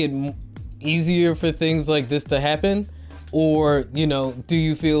it'll make it easier for things like this to happen? Or, do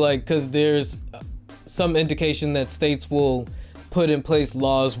you feel like, because there's some indication that states will put in place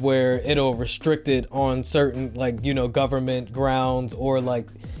laws where it'll restrict it on certain, government grounds or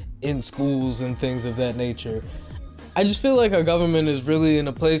in schools and things of that nature. I just feel like our government is really in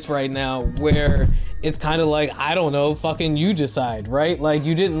a place right now where it's kind of like, I don't know, fucking you decide, right? Like,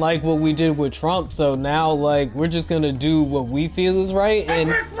 you didn't like what we did with Trump, so now, we're just gonna do what we feel is right. And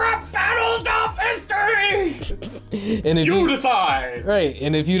battles of history! And if you decide! Right,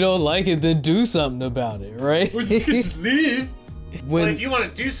 and if you don't like it, then do something about it, right? Well, you can just leave. But if you want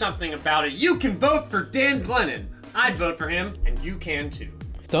to do something about it, you can vote for Dan Glennon. I'd vote for him, and you can too.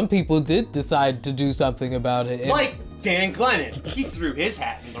 Some people did decide to do something about it. Like Dan Glennon. He threw his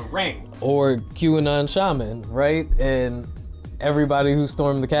hat in the ring. Or QAnon Shaman, right? And everybody who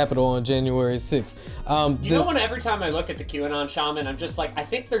stormed the Capitol on January 6th. Every time I look at the QAnon Shaman, I'm just like, I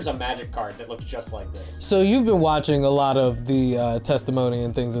think there's a magic card that looks just like this. So you've been watching a lot of the testimony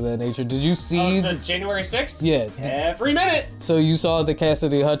and things of that nature. Did you see... the January 6th? Yeah. Every minute. So you saw the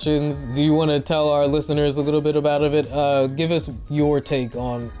Cassidy Hutchins. Do you want to tell our listeners a little bit about it? Give us your take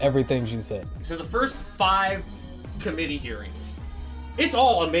on everything she said. So the first 5 committee hearings, it's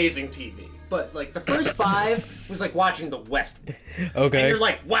all amazing TV. But the first 5 was like watching The West. Okay. And you're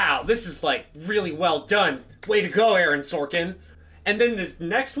like, wow, this is really well done. Way to go, Aaron Sorkin. And then this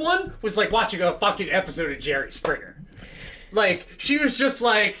next one was like watching a fucking episode of Jerry Springer. She was just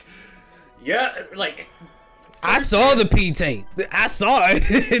I saw the P tape. I saw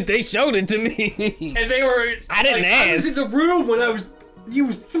it. They showed it to me. And they were... I didn't ask. I was in the room when he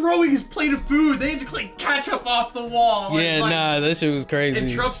was throwing his plate of food. They had to catch up off the wall. That shit was crazy. And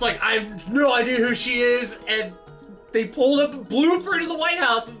Trump's like, I have no idea who she is. And they pulled up, blew her to the White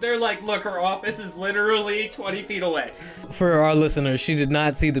House, and they're like, look, her office is literally 20 feet away. For our listeners, she did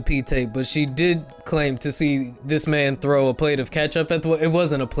not see the P tape, but she did claim to see this man throw a plate of ketchup at the... It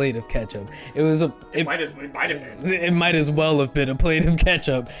wasn't a plate of ketchup. It was a... It might have been. It might as well have been a plate of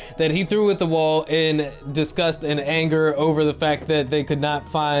ketchup that he threw at the wall in disgust and anger over the fact that they could not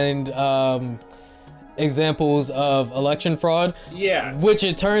find... examples of election fraud. Yeah. Which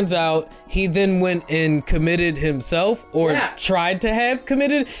it turns out he then went and committed himself or tried to have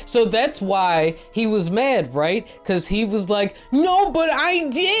committed. So that's why he was mad, right? Because he was like, no, but I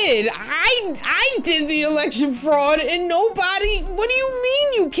did. I did the election fraud and nobody, what do you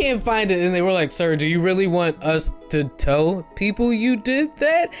mean you can't find it? And they were like, sir, do you really want us to tell people you did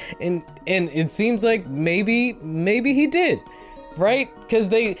that? And it seems like maybe he did. Right? Because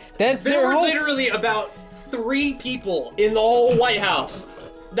there were literally about 3 people in the whole White House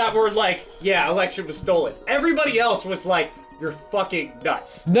that were like, yeah, election was stolen. Everybody else was like, you're fucking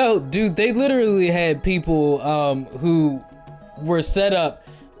nuts. No, dude, they literally had people who were set up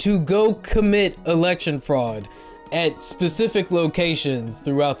to go commit election fraud at specific locations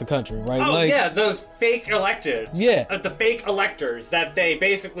throughout the country, right? Oh, those fake electors. Yeah. The fake electors that they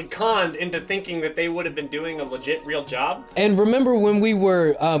basically conned into thinking that they would have been doing a legit, real job. And remember when we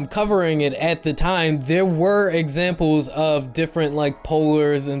were covering it at the time, there were examples of different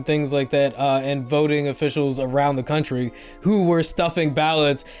pollers and things like that and voting officials around the country who were stuffing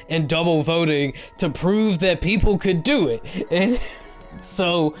ballots and double voting to prove that people could do it. And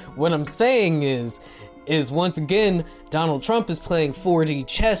so what I'm saying is once again, Donald Trump is playing 4D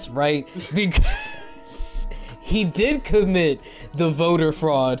chess, right? Because he did commit the voter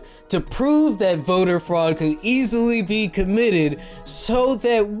fraud to prove that voter fraud could easily be committed so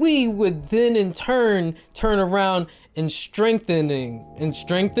that we would then in turn around and strengthen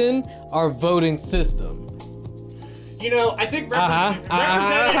our voting system. You know, I think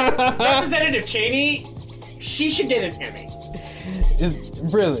Representative Cheney, she should get an Emmy. It's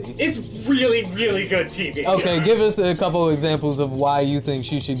really really good TV. Okay, give us a couple of examples of why you think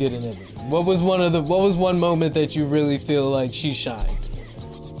she should get an Emmy. What was one moment that you really feel like she shined?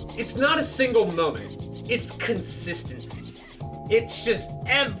 It's not a single moment. It's consistency. It's just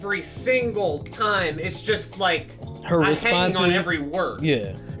every single time. It's just like Her responses hanging on every word.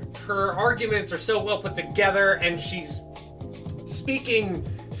 Yeah. Her arguments are so well put together, and she's speaking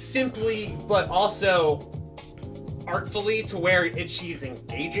simply but also artfully to where she's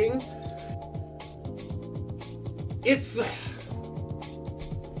engaging. It's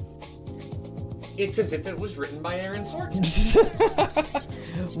as if it was written by Aaron Sorkin.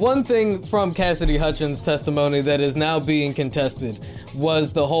 One thing from Cassidy Hutchins' testimony that is now being contested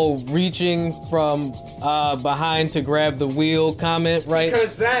was the whole reaching from behind to grab the wheel comment, right?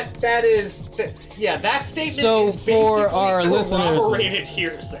 Because that statement So is for basically our listeners- corroborated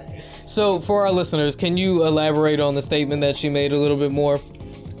hearsay. So for our listeners, can you elaborate on the statement that she made a little bit more?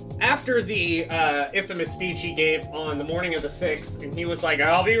 After the infamous speech he gave on the morning of the 6th, and he was like,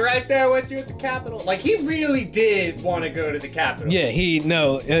 I'll be right there with you at the Capitol. Like, he really did want to go to the Capitol. Yeah,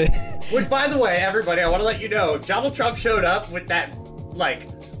 Which, by the way, everybody, I want to let you know, Donald Trump showed up with that, like,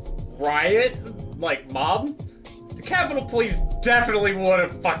 riot, like, mob. The Capitol Police definitely would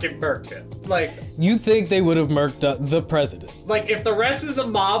have fucking murked him. Like, you think they would have murked the president? Like, if the rest of the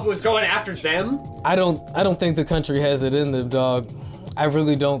mob was going after them? I don't think the country has it in them, dog. I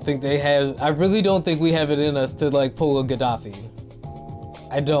really don't think we have it in us to like pull a Gaddafi.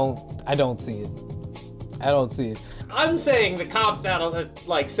 I don't see it. I don't see it. I'm saying the cops out of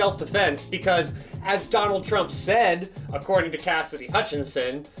like self-defense because, as Donald Trump said, according to Cassidy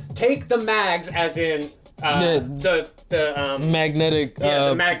Hutchinson, take the mags, as in the magnetic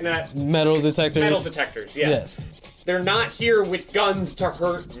metal detectors. Metal detectors, yeah. Yes. They're not here with guns to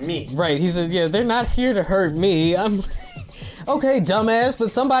hurt me. Right. He said, yeah, they're not here to hurt me. I'm okay, dumbass,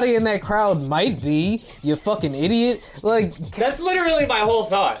 but somebody in that crowd might be, you fucking idiot. Like, that's literally my whole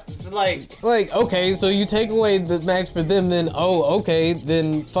thought. Like, okay, so you take away the max for them, then,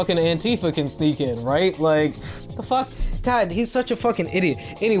 then fucking Antifa can sneak in, right? Like, the fuck? God, he's such a fucking idiot.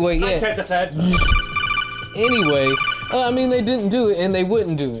 Anyway, yeah. Contact the Fed. Anyway, I mean, they didn't do it, and they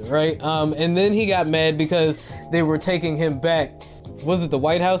wouldn't do it, right? And then he got mad because they were taking him back. Was it the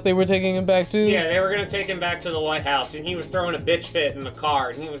White House they were taking him back to? Yeah, they were gonna take him back to the White House, and he was throwing a bitch fit in the car,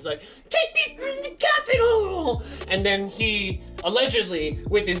 and he was like, "Take me to the Capitol!" And then he, allegedly,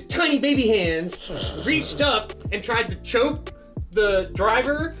 with his tiny baby hands, reached up and tried to choke the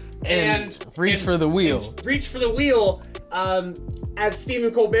driver and reach for the wheel. As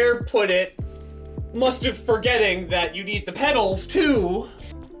Stephen Colbert put it, must have forgetting that you need the pedals too.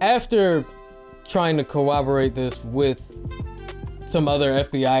 After trying to corroborate this with some other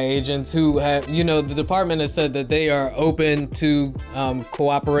FBI agents who have, the department has said that they are open to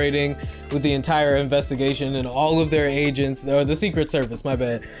cooperating with the entire investigation, and all of their agents, or the Secret Service, my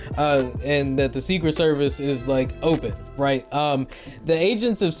bad, and that the Secret Service is like open, right? The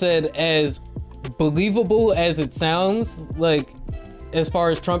agents have said, as believable as it sounds, like as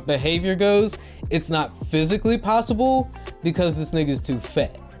far as Trump behavior goes, it's not physically possible because this nigga's too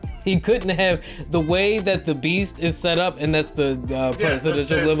fat. He couldn't have the way that the Beast is set up, and that's the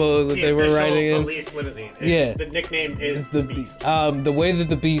presidential limo that they were riding in. Police limousine. The nickname is the Beast. The way that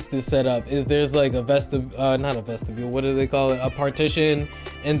the Beast is set up is there's like a not a vestibule. What do they call it? A partition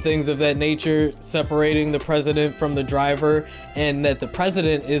and things of that nature separating the president from the driver, and that the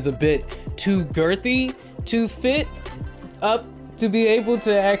president is a bit too girthy to fit up to be able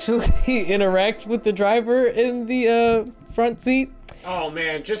to actually interact with the driver in the front seat. Oh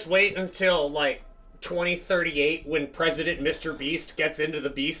man, just wait until like 2038 when President Mr. Beast gets into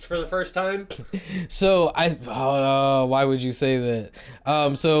the Beast for the first time. So why would you say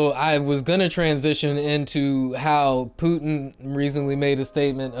that? So I was gonna transition into how Putin recently made a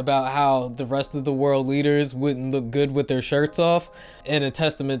statement about how the rest of the world leaders wouldn't look good with their shirts off, and a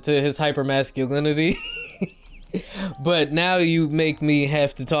testament to his hypermasculinity. But now you make me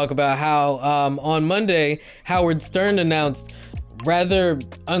have to talk about how on Monday Howard Stern announced rather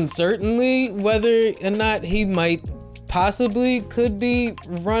uncertainly whether or not he could be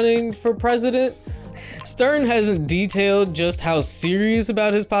running for president. Stern hasn't detailed just how serious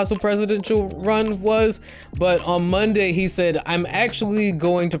about his possible presidential run was, but on Monday he said, "I'm actually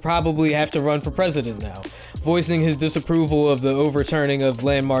going to probably have to run for president now," voicing his disapproval of the overturning of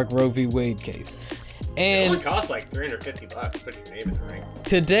landmark Roe v. Wade case. It only And costs like $350. Put your name in the ring.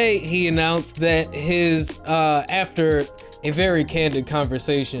 today he announced that his, after a very candid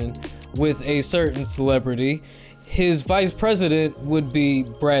conversation with a certain celebrity, his vice president would be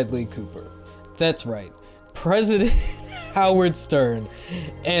Bradley Cooper. That's right. President Howard Stern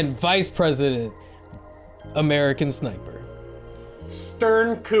and Vice President American Sniper.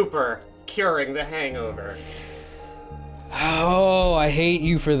 Stern Cooper curing the hangover. Oh, I hate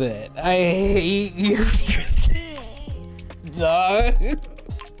you for that. I hate you for that. Dog.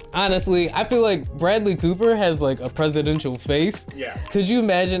 Honestly, I feel like Bradley Cooper has like a presidential face. Yeah. Could you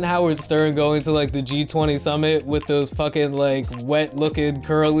imagine Howard Stern going to like the G20 summit with those fucking like wet looking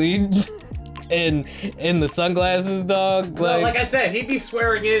curly and the sunglasses, dog? Well, like I said, he'd be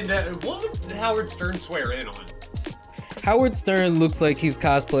swearing in. What would Howard Stern swear in on? Howard Stern looks like he's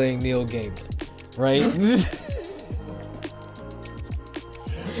cosplaying Neil Gaiman, right?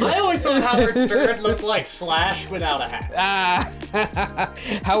 I always thought Howard Stern looked like Slash without a hat.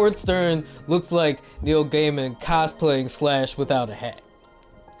 Howard Stern looks like Neil Gaiman cosplaying Slash without a hat.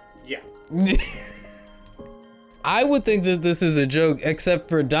 Yeah. I would think that this is a joke, except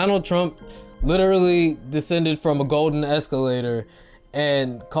for Donald Trump literally descended from a golden escalator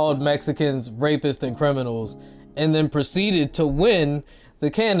and called Mexicans rapists and criminals, and then proceeded to win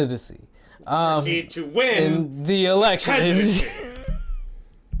the candidacy. Proceed to win In the election. presidency.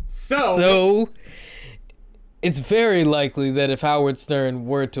 So it's very likely that if Howard Stern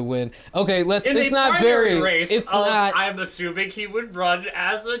were to win, okay, it's not very race it's of, not I'm assuming he would run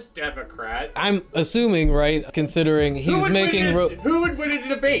as a Democrat. I'm assuming, right, considering he's making who would win in a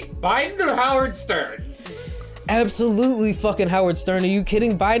debate? Biden or Howard Stern? Absolutely fucking Howard Stern. Are you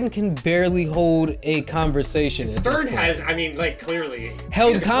kidding? Biden can barely hold a conversation. at this Stern point. has, I mean, like, clearly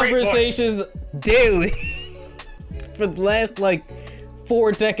held he has a great voice. conversations daily for the last like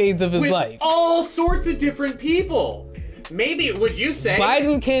 4 decades of his With life. all sorts of different people. Maybe, would you say?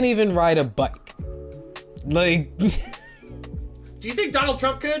 Biden can't even ride a bike. Like, Do you think Donald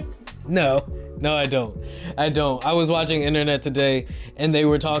Trump could? no, I don't. I was watching internet today, and they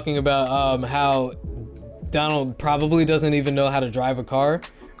were talking about how Donald probably doesn't even know how to drive a car,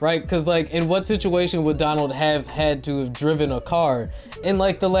 right? Because, like, in what situation would Donald have had to have driven a car in,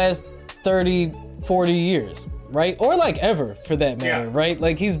 like, the last 30, 40 years, right? Or, like, ever, for that matter, Yeah. right?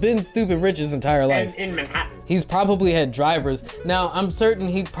 Like, he's been stupid rich his entire life. And in Manhattan. He's probably had drivers. Now, I'm certain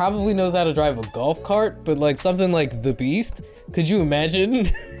he probably knows how to drive a golf cart, but, like, something like the Beast, could you imagine?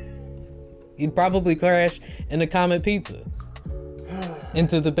 He'd probably crash into Comet Pizza.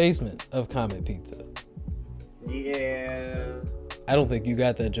 Into the basement of Comet Pizza. Yeah. I don't think you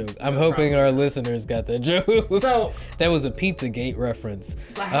got that joke. I'm hoping our listeners got that joke. So, That was a Pizzagate reference.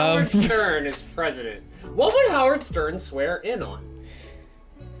 Howard Stern is president. What would Howard Stern swear in on?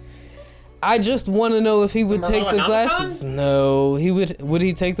 I just want to know if he would take the Merlin glasses. No, he would. Would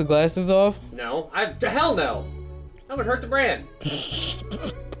he take the glasses off? No. Hell no. That would hurt the brand.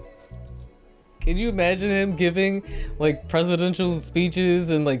 Can you imagine him giving like presidential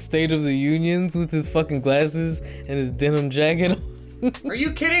speeches and like State of the Unions with his fucking glasses and his denim jacket? Are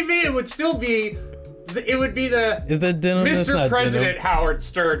you kidding me? It would still be. It would be the Is that denim? That's Mr. not President denim. Howard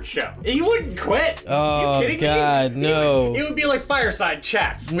Stern show. He wouldn't quit. Oh, you kidding God, me? no. It would be like Fireside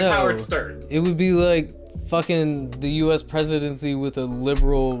Chats with No. Howard Stern. It would be like fucking the U.S. presidency with a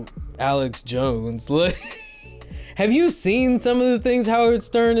liberal Alex Jones. Like, have you seen some of the things Howard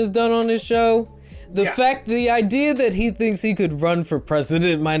Stern has done on his show? The idea that he thinks he could run for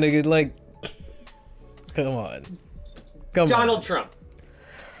president, my nigga, like, come on. Donald Trump.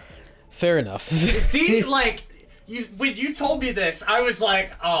 Fair enough. See, like, when you told me this, I was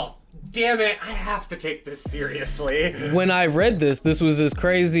like, oh, damn it, I have to take this seriously. When I read this was as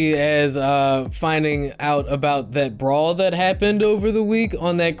crazy as finding out about that brawl that happened over the week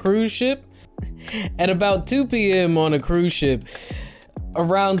on that cruise ship. At about 2 p.m. on a cruise ship,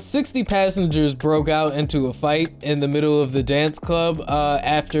 around 60 passengers broke out into a fight in the middle of the dance club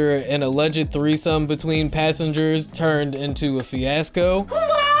after an alleged threesome between passengers turned into a fiasco.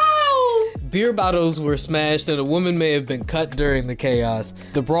 Wow! Beer bottles were smashed and a woman may have been cut during the chaos.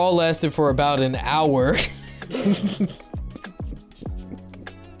 The brawl lasted for about an hour.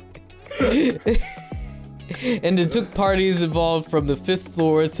 And it took parties involved from the 5th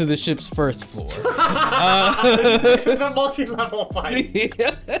floor to the ship's 1st floor. This was a multi-level fight.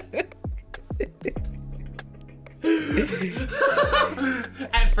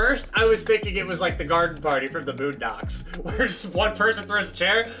 At first, I was thinking it was like the garden party from the Boondocks, where just one person throws a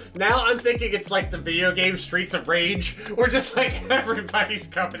chair. Now I'm thinking it's like the video game Streets of Rage, where just like everybody's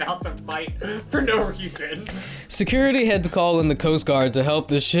coming out to fight for no reason. Security had to call in the Coast Guard to help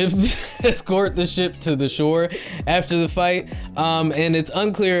the ship escort the ship to the shore after the fight. And it's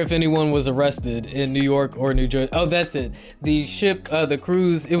unclear if anyone was arrested in New York or New Jersey. Oh, that's it. The ship, the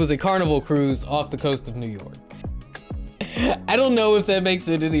cruise, it was a Carnival cruise off the coast of New York. I don't know if that makes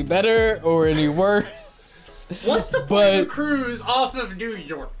it any better or any worse. What's the point of a cruise off of New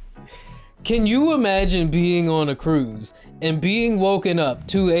York? Can you imagine being on a cruise and being woken up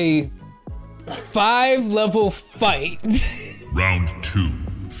to a 5-level fight? Round 2.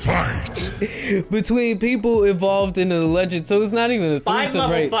 Fight! Between people involved in an alleged, so it's not even a threesome,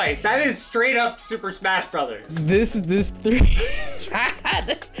 5-level right? fight. That is straight up Super Smash Brothers. This three.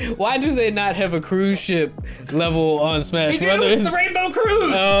 Why do they not have a cruise ship level on Smash Brothers? It's the Rainbow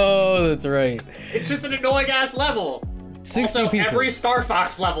Cruise. Oh, that's right. It's just an annoying ass level. 60 also, people. every Star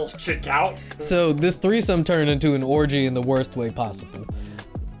Fox level should count. So this threesome turned into an orgy in the worst way possible.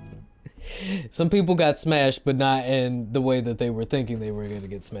 Some people got smashed, but not in the way that they were thinking they were going to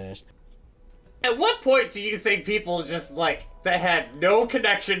get smashed. At what point do you think people just, like, that had no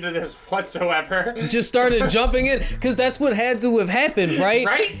connection to this whatsoever just started jumping in? Because that's what had to have happened, right?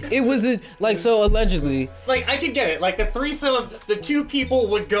 Right? It was, like, so allegedly. Like, I could get it. Like, the threesome of the two people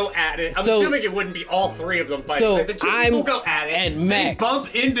would go at it. I'm assuming it wouldn't be all three of them fighting. So like, the two people go at it. And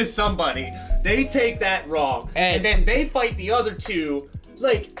Max. They bump into somebody. They take that wrong. And then they fight the other two.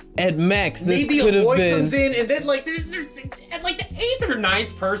 Like, at max, this maybe could a have boy been. comes in, and then like there's at like the 8th or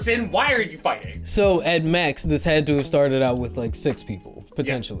 9th person. Why are you fighting? So at max, this had to have started out with like 6 people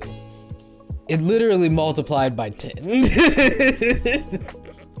potentially. Yeah. It literally multiplied by 10.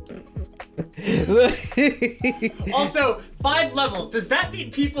 Also, 5 levels. Does that mean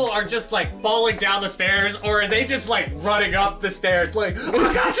people are just like falling down the stairs, or are they just like running up the stairs like,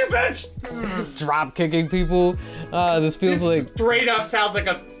 I got you, bitch? Drop kicking people. This feels like straight up sounds like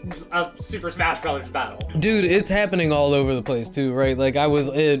a Super Smash Brothers battle. Dude, it's happening all over the place too, right? Like I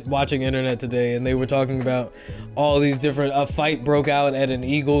was watching internet today, and they were talking about all these different. A fight broke out at an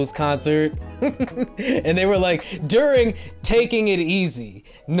Eagles concert, and they were like during Taking It Easy,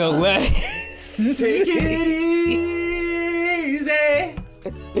 no less. Take it easy.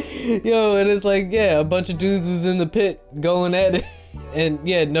 Yo, and it's like, yeah, a bunch of dudes was in the pit going at it. And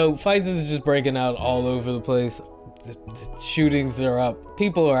yeah, no, fights is just breaking out all over the place. The shootings are up.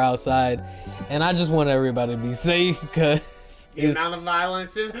 People are outside. And I just want everybody to be safe because the amount of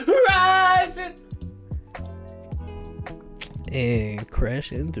violence is rising. And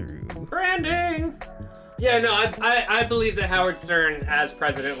crashing through. Branding. Yeah, no, I believe that Howard Stern, as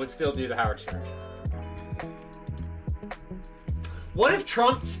president, would still do the Howard Stern. What if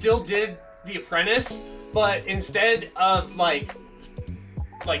Trump still did The Apprentice, but instead of like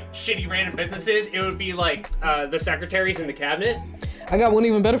shitty random businesses, it would be like the secretaries in the cabinet? I got one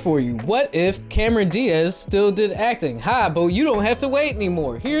even better for you. What if Cameron Diaz still did acting? Ha, but you don't have to wait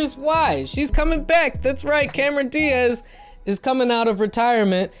anymore. Here's why. She's coming back. That's right, Cameron Diaz is coming out of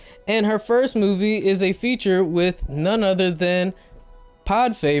retirement, and her first movie is a feature with none other than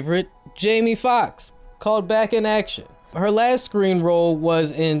pod favorite Jamie Foxx, called Back in Action. Her last screen role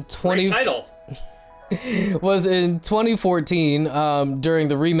was in 2014 during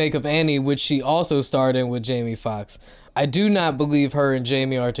the remake of Annie, which she also starred in with Jamie Foxx. I do not believe her and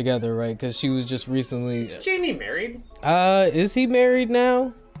Jamie are together, right? Because she was just recently. Is Jamie married? Is he married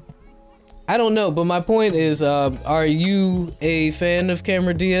now? I don't know, but my point is, are you a fan of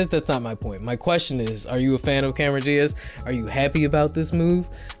Cameron Diaz? That's not my point. My question is, are you a fan of Cameron Diaz? Are you happy about this move?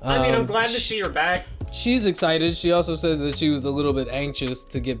 I mean, I'm glad to see her back. She's excited. She also said that she was a little bit anxious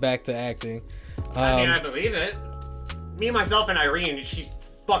to get back to acting. I mean, I believe it. Me, myself, and Irene, she's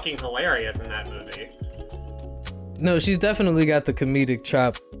fucking hilarious in that movie. No, she's definitely got the comedic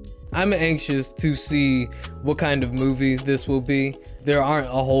chop. I'm anxious to see what kind of movie this will be. There aren't a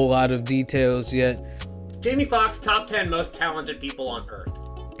whole lot of details yet. Jamie Foxx, top 10 most talented people on Earth.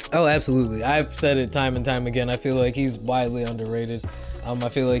 Oh, absolutely. I've said it time and time again. I feel like he's widely underrated. I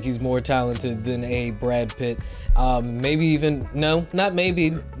feel like he's more talented than a Brad Pitt. Maybe even, no, not maybe.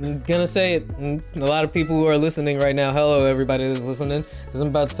 I'm gonna say it. A lot of people who are listening right now, hello everybody that's listening, because I'm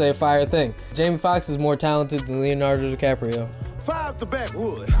about to say a fire thing. Jamie Foxx is more talented than Leonardo DiCaprio. Fire the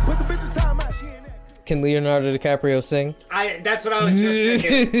backwood. Put the bitches time out. Can Leonardo DiCaprio sing? That's what I was just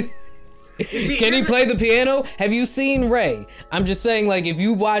thinking. See, can he play the piano? Have you seen Ray? I'm just saying, like, if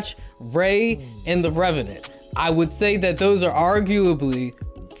you watch Ray and The Revenant, I would say that those are arguably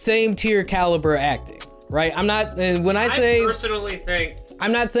same tier caliber acting. right? I'm not, and when I say, personally think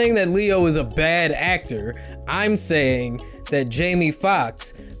I'm not saying that Leo is a bad actor. I'm saying that Jamie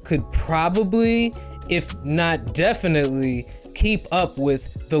Foxx could probably, if not definitely, keep up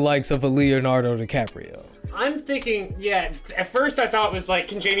with the likes of a Leonardo DiCaprio. I'm thinking, yeah, at first I thought it was like,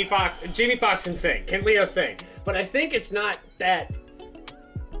 can Jamie Foxx can sing, can Leo sing? But I think it's not that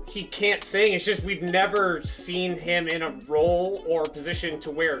he can't sing, it's just we've never seen him in a role or position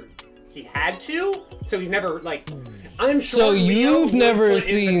to where he had to, so he's never, like, I'm sure So Leo you've would never put in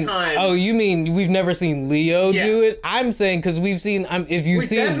seen, the time. oh, you mean we've never seen Leo Yeah. do it? I'm saying, because we've seen, if you've We've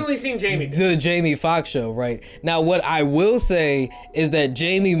seen definitely seen Jamie do it. the Jamie Foxx show, right? Now, what I will say is that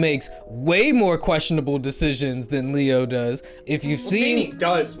Jamie makes way more questionable decisions than Leo does. If you've Jamie seen,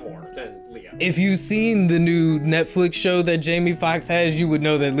 does more than Leo. if you've seen the new Netflix show that Jamie Foxx has, you would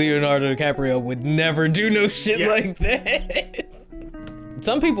know that Leonardo DiCaprio would never do no shit Yeah. like that.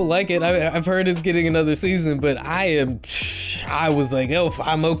 Some people like it. I've heard it's getting another season, but I was like, oh,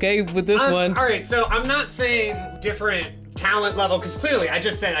 I'm okay with this one. All right, so I'm not saying different talent level, because clearly I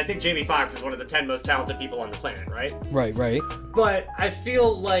just said I think Jamie Foxx is one of the 10 most talented people on the planet, right? Right. But I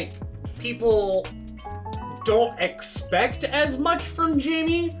feel like people don't expect as much from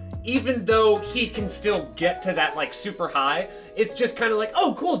Jamie, even though he can still get to that, like, super high. It's just kind of like,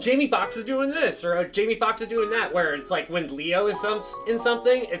 oh, cool, Jamie Foxx is doing this, or Jamie Foxx is doing that, where it's like when Leo is in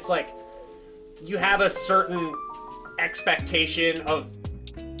something, it's like you have a certain expectation of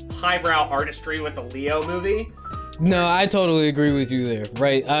highbrow artistry with the Leo movie. No, I totally agree with you there,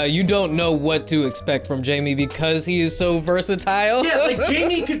 right? You don't know what to expect from Jamie because he is so versatile. Yeah, like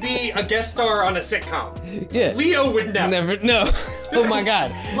Jamie could be a guest star on a sitcom. Yeah. Leo would never. No. Oh my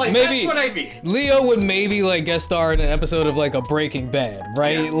God. Like, maybe that's what I mean. Leo would maybe like guest star in an episode of like a Breaking Bad,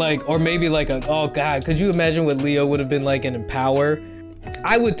 right? Yeah. Like, or maybe like oh God, could you imagine what Leo would have been like in Empower?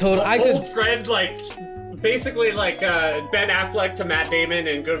 I would totally. I Old could. friend, like, basically like Ben Affleck to Matt Damon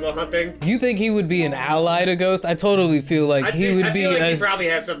in Good Will Hunting. You think he would be an ally to Ghost? I totally feel like I he would feel be. like he probably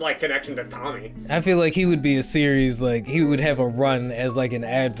has some like connection to Tommy. I feel like he would be a series, like he would have a run as like an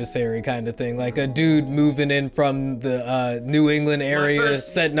adversary kind of thing, like a dude moving in from the New England area,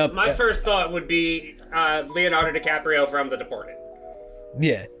 setting up. My first thought would be Leonardo DiCaprio from The Departed.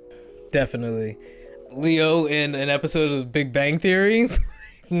 Yeah, definitely. Leo in an episode of Big Bang Theory.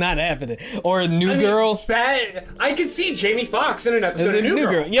 Not happening. Or a New Girl. Bad. I could see Jamie Foxx in an episode of New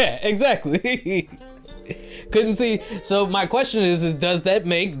Girl. Yeah, exactly. Couldn't see. So my question is does that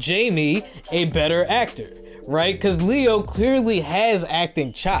make Jamie a better actor? Right? Because Leo clearly has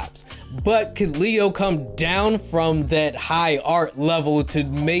acting chops. But could Leo come down from that high art level to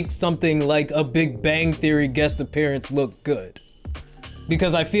make something like a Big Bang Theory guest appearance look good?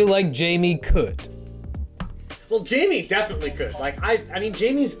 Because I feel like Jamie could. Well, Jamie definitely could. Like, I mean,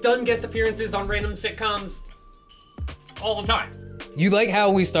 Jamie's done guest appearances on random sitcoms all the time. You like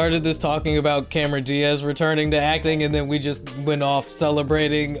how we started this talking about Cameron Diaz returning to acting, and then we just went off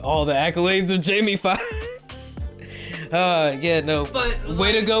celebrating all the accolades of Jamie Foxx? Yeah, no. But,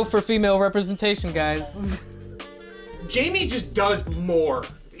 way to go for female representation, guys. Jamie just does more.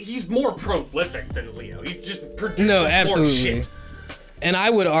 He's more prolific than Leo. He just produces No, more absolutely. shit. And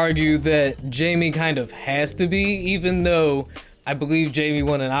I would argue that Jamie kind of has to be, even though I believe Jamie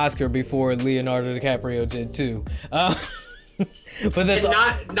won an Oscar before Leonardo DiCaprio did too. But that's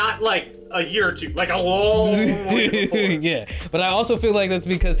And not like a year or two, like a long way before. yeah. But I also feel like that's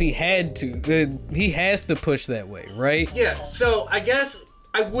because he had to. He has to push that way, right? Yeah, so I guess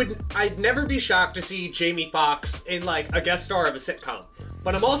I'd never be shocked to see Jamie Foxx in like a guest star of a sitcom.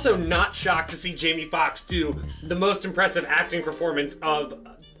 But I'm also not shocked to see Jamie Foxx do the most impressive acting performance of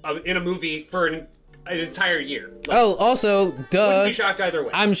in a movie for an entire year. Like, Oh, also, wouldn't be shocked either way.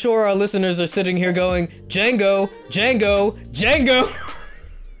 I'm sure our listeners are sitting here going, Django, Django, Django.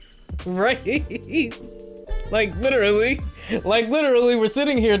 Right? Like literally, we're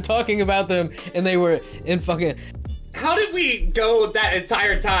sitting here talking about them and they were in fucking... How did we go that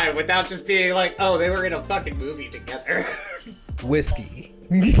entire time without just being like, oh, they were in a fucking movie together? Whiskey.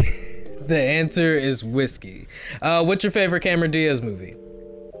 The answer is whiskey. What's your favorite Cameron Diaz movie?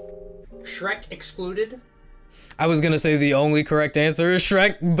 Shrek excluded? I was gonna say the only correct answer is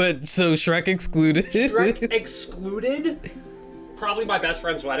Shrek, but so Shrek excluded. Shrek excluded? Probably My Best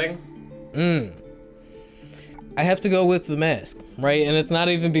Friend's Wedding. I have to go with The Mask, right? And it's not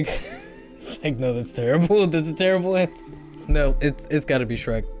even because it's like, no, that's terrible. That's a terrible answer. No, it's gotta be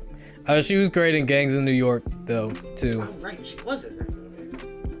Shrek. She was great in Gangs in New York, though, too. Oh, right, she was in that movie.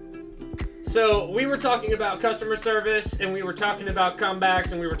 So, we were talking about customer service, and we were talking about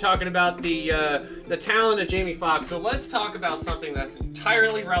comebacks, and we were talking about the talent of Jamie Foxx. So let's talk about something that's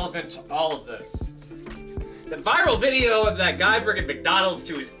entirely relevant to all of this. The viral video of that guy bringing McDonald's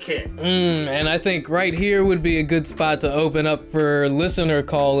to his kid. And I think right here would be a good spot to open up for listener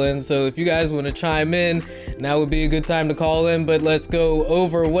call-in. So if you guys want to chime in, now would be a good time to call in. But let's go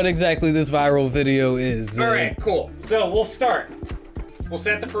over what exactly this viral video is. All right, cool. So we'll start. We'll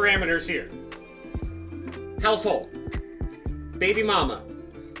set the parameters here. Household. Baby mama.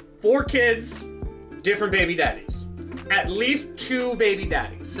 4 kids, different baby daddies. At least 2 baby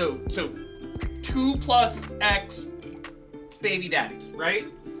daddies. So 2 plus X baby daddies, right?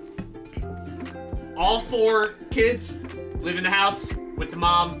 All 4 kids live in the house with the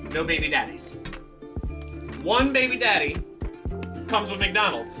mom, no baby daddies. 1 baby daddy comes with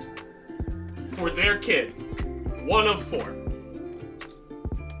McDonald's for their kid, 1 of 4.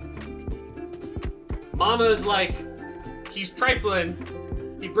 Mama's like, he's trifling,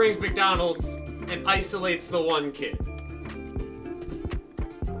 he brings McDonald's and isolates the 1 kid.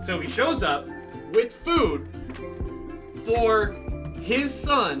 So he shows up with food for his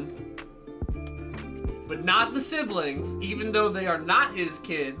son, but not the siblings, even though they are not his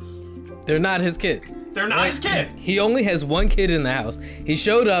kids. They're not his kids. They're not his kids. He only has 1 kid in the house. He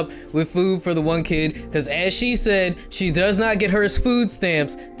showed up with food for the 1 kid because, as she said, she does not get her food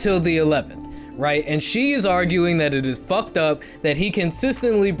stamps till the 11th. Right? And she is arguing that it is fucked up that he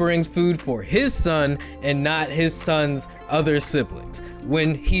consistently brings food for his son and not his son's other siblings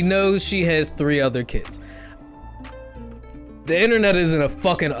when he knows she has 3 other kids. The internet is in a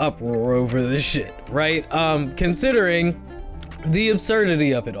fucking uproar over this shit, right? Considering the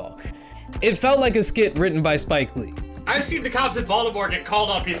absurdity of it all. It felt like a skit written by Spike Lee. I've seen the cops in Baltimore get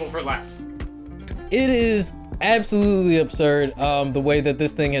called on people for less. It is absolutely absurd, the way that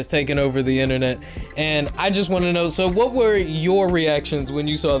this thing has taken over the internet. And I just want to know, so what were your reactions when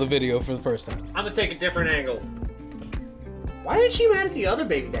you saw the video for the first time? I'm gonna take a different angle. Why is she mad at the other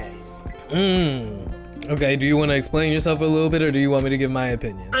baby daddies? Okay, do you want to explain yourself a little bit, or do you want me to give my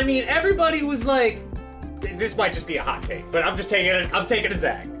opinion? I mean, everybody was like, this might just be a hot take, but I'm taking a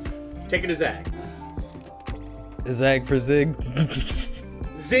zag. Taking a zag. Zag for zig?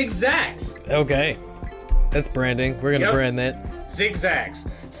 Zigzags. Okay. That's branding. We're gonna brand that. Zigzags.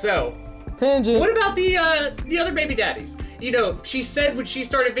 So, tangent. What about the other baby daddies? You know, she said when she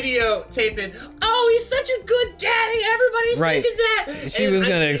started videotaping, "Oh, he's such a good daddy. Everybody's thinking that." She was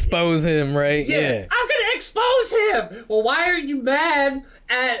gonna expose him, right? Yeah. I'm gonna expose him. Well, why are you mad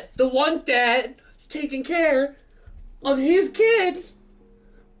at the one dad taking care of his kid?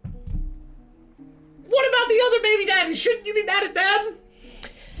 What about the other baby daddies? Shouldn't you be mad at them?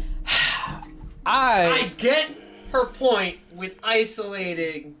 I get her point with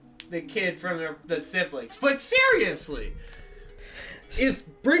isolating the kid from the siblings, but seriously, is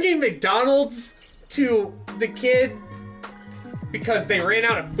bringing McDonald's to the kid because they ran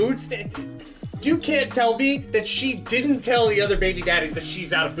out of food stamps? You can't tell me that she didn't tell the other baby daddies that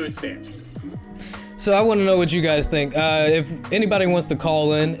she's out of food stamps. So I want to know what you guys think. If anybody wants to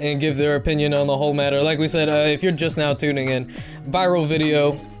call in and give their opinion on the whole matter, like we said, if you're just now tuning in, viral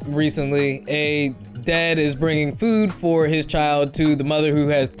video recently, a dad is bringing food for his child to the mother who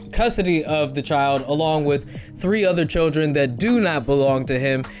has custody of the child, along with 3 other children that do not belong to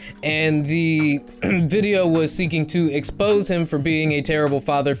him. And the video was seeking to expose him for being a terrible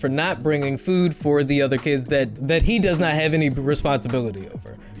father for not bringing food for the other kids that he does not have any responsibility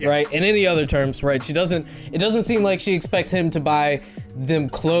over, right? In any other terms, right? It doesn't seem like she expects him to buy them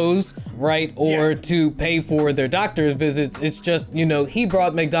clothes, right? Or to pay for their doctor's visits. It's just, you know, he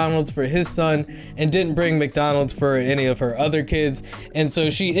brought McDonald's for his son and didn't bring McDonald's for any of her other kids. And so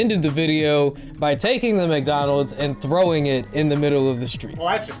she ended the video by taking the McDonald's and throwing it in the middle of the street. Well,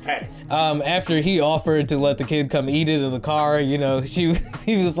 that's just petty. After he offered to let the kid come eat it in the car, you know, he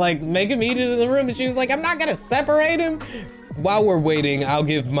was like, make him eat it in the room, and she was like, I'm not gonna separate him. While we're waiting, I'll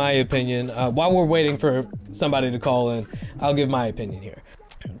give my opinion. While we're waiting for somebody to call in, I'll give my opinion here.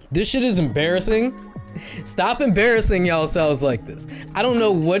 This shit is embarrassing. Stop embarrassing yourselves like this. I don't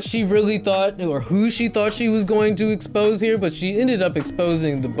know what she really thought or who she thought she was going to expose here, but she ended up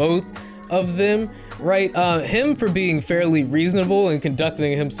exposing the both of them, right? Him for being fairly reasonable and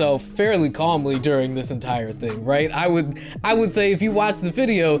conducting himself fairly calmly during this entire thing, right? I would say if you watch the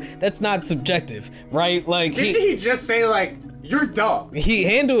video, that's not subjective, right? Like, didn't he just say, like, you're dumb? He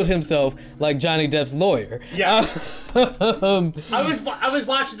handled himself like Johnny Depp's lawyer. Yeah. I was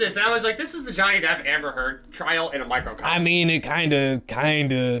watching this and I was like, this is the Johnny Depp Amber Heard trial in a microcosm. I mean, it kinda,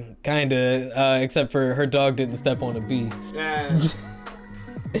 except for her dog didn't step on a bee.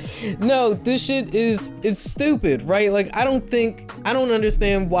 No, this shit it's stupid, right? Like, I don't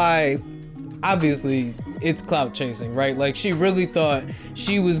understand why, obviously, it's clout chasing, right? Like, she really thought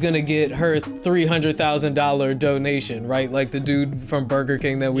she was gonna get her $300,000 donation, right? Like the dude from Burger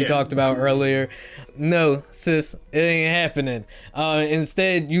King that we talked about earlier. No, sis, it ain't happening.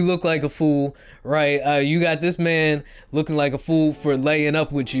 Instead, you look like a fool, right? You got this man looking like a fool for laying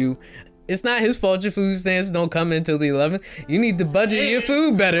up with you. It's not his fault your food stamps don't come until the 11th. You need to budget your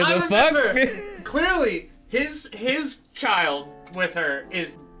food better. The fuck? Clearly, his child with her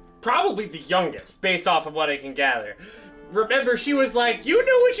is probably the youngest, based off of what I can gather. Remember, she was like, "You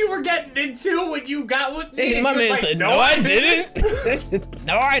knew what you were getting into when you got with me." And my man said, "No, I didn't."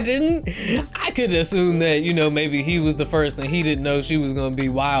 No, I didn't. I could assume that, you know, maybe he was the first and he didn't know she was gonna be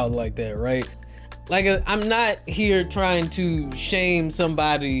wild like that, right? Like, I'm not here trying to shame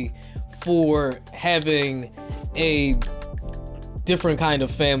somebody for having a different kind of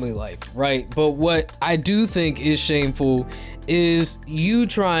family life, right? But what I do think is shameful is you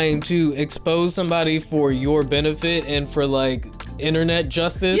trying to expose somebody for your benefit and for, like, internet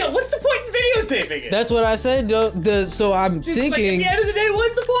justice. Yeah, what's the point in videotaping it? That's what I said. So I'm Just thinking, like, at the end of the day,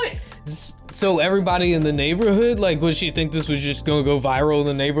 what's the point? so everybody in the neighborhood, like, would she think this was just gonna go viral in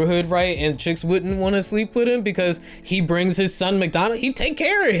the neighborhood, right? And chicks wouldn't want to sleep with him because he brings his son McDonald's. He take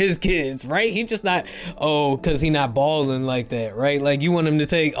care of his kids, right? He just not, because he not balling like that, right? Like, you want him to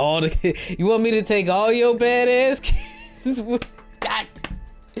take all the, you want me to take all your badass kids? God.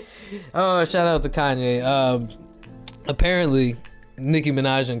 Oh, shout out to Kanye. Apparently, Nicki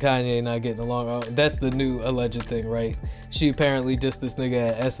Minaj and Kanye not getting along. That's the new alleged thing, right? She apparently dissed this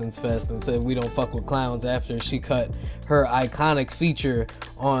nigga at Essence Fest and said we don't fuck with clowns after she cut her iconic feature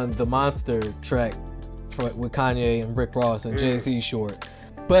on the Monster track with Kanye and Rick Ross and Jay-Z short.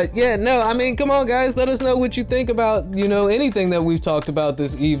 But yeah, no, I mean, come on, guys, let us know what you think about, you know, anything that we've talked about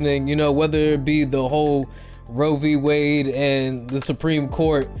this evening, you know, whether it be the whole Roe v. Wade and the Supreme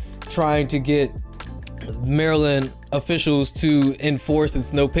Court trying to get Maryland officials to enforce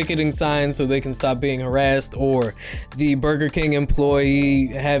its no picketing signs so they can stop being harassed, or the Burger King employee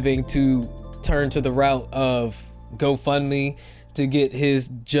having to turn to the route of GoFundMe to get his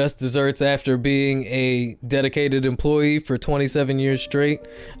just desserts after being a dedicated employee for 27 years straight.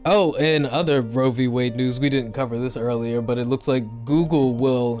 Oh, and other Roe v. Wade news, we didn't cover this earlier, but it looks like Google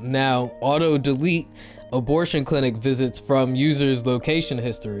will now auto-delete abortion clinic visits from users' location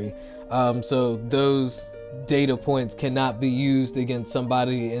history. So those data points cannot be used against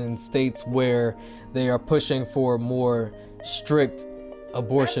somebody in states where they are pushing for more strict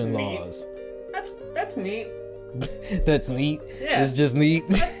abortion laws. That's neat. That's neat. Yeah. It's just neat.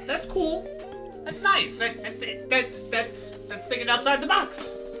 That's cool. That's nice. That's thinking outside the box.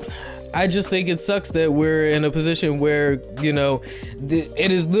 I just think it sucks that we're in a position where, you know,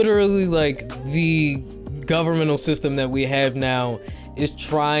 it is literally like the governmental system that we have now is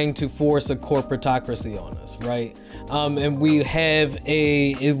trying to force a corporatocracy on us, right? And we have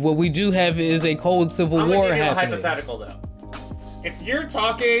what we do have is a cold civil war happening. Hypothetical though. If you're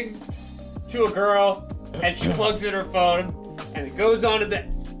talking to a girl and she plugs in her phone and it goes onto the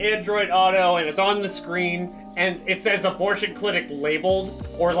Android Auto and it's on the screen and it says abortion clinic labeled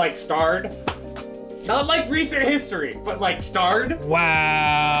or like starred, not like recent history, but like starred.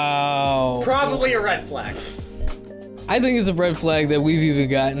 Wow. Probably a red flag. I think it's a red flag that we've even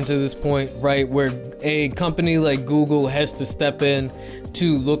gotten to this point, right, where a company like Google has to step in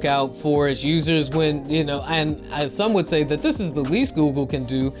to look out for its users when, you know, and some would say that this is the least Google can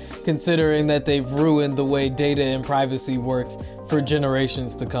do, considering that they've ruined the way data and privacy works for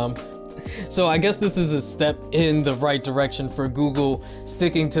generations to come. So I guess this is a step in the right direction for Google,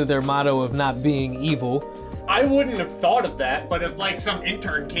 sticking to their motto of not being evil. I wouldn't have thought of that, but if like some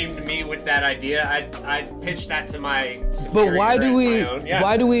intern came to me with that idea, I'd pitch that to my superior. But why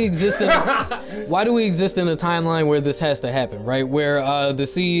do we exist in why do we exist in a timeline where this has to happen, right? Where the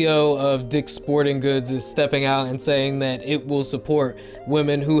CEO of Dick's Sporting Goods is stepping out and saying that it will support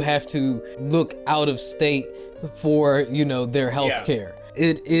women who have to look out of state for, you know, their health care.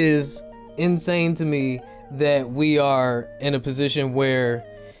 It is insane to me that we are in a position where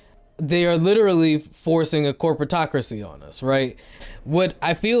they are literally forcing a corporatocracy on us, right? What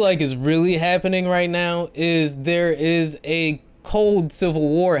I feel like is really happening right now is there is a cold civil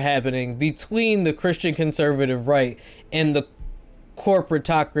war happening between the Christian conservative right and the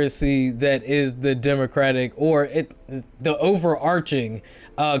corporatocracy that is the Democratic or the overarching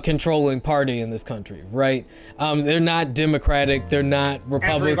controlling party in this country, right? They're not Democratic, they're not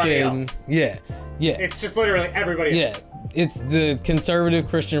Republican. Yeah. It's just literally everybody else. It's the conservative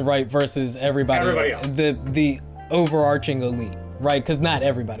Christian right versus everybody else. The overarching elite, right? Because not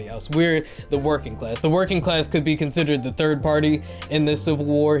everybody else. We're the working class. The working class could be considered the third party in this civil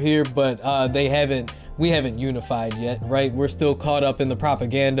war here, but they haven't we haven't unified yet, right? We're still caught up in the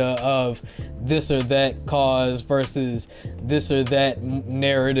propaganda of this or that cause versus this or that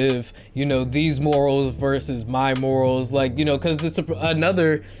narrative, you know, these morals versus my morals, like, you know, because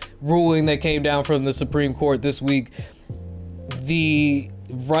another ruling that came down from the Supreme Court this week, the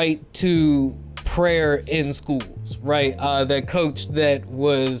right to prayer in schools, right? That coach that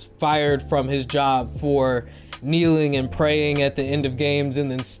was fired from his job for kneeling and praying at the end of games,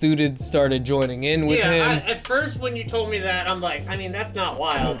 and then students started joining in with him. At first when you told me that, I'm like, I mean, that's not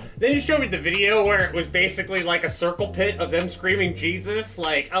wild. Then you showed me the video where it was basically like a circle pit of them screaming Jesus.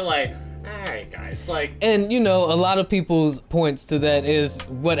 Like, I'm like, alright guys, like... And, you know, a lot of people's points to that is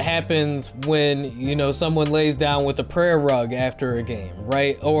what happens when, you know, someone lays down with a prayer rug after a game,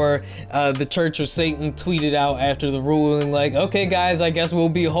 right? Or the Church of Satan tweeted out after the ruling, like, okay guys, I guess we'll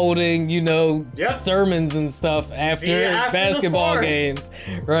be holding, you know, sermons and stuff after basketball games,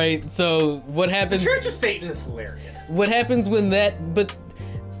 right? So what happens... The Church of Satan is hilarious. What happens when that... But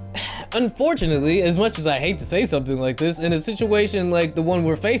unfortunately, as much as I hate to say something like this, in a situation like the one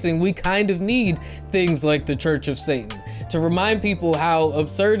we're facing, we kind of need things like the Church of Satan to remind people how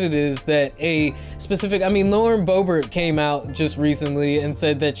absurd it is that a specific... I mean, Lauren Boebert came out just recently and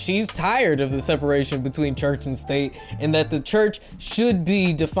said that she's tired of the separation between church and state, and that the church should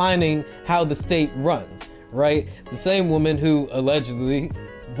be defining how the state runs, right? The same woman who allegedly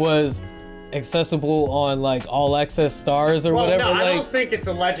was accessible on like All Access Stars or whatever. No, like, I don't think it's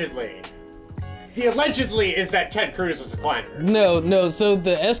allegedly. The allegedly is that Ted Cruz was a climber. No. So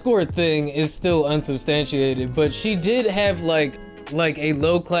the escort thing is still unsubstantiated, but she did have like a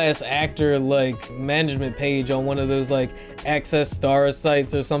low-class actor like management page on one of those like Access Stars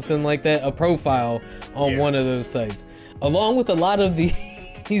sites or something like that, a profile on one of those sites, along with a lot of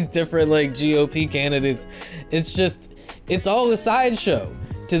these different like GOP candidates. It's all a sideshow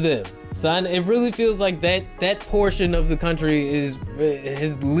to them. Son, it really feels like that portion of the country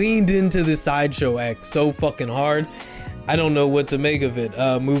has leaned into the sideshow act so fucking hard. I don't know what to make of it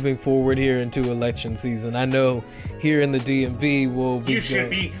moving forward here into election season. I know here in the DMV we'll be... You should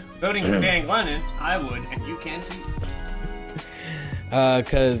be voting for Dan Glennon. I would, and you can too.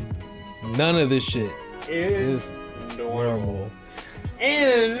 Because none of this shit is normal.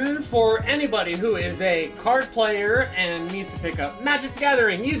 And for anybody who is a card player and needs to pick up Magic the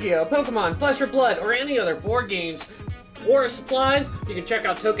Gathering, Yu-Gi-Oh!, Pokemon, Flesh or Blood, or any other board games or supplies, you can check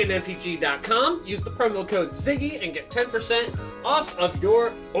out tokenmpg.com, use the promo code ZIGGY, and get 10% off of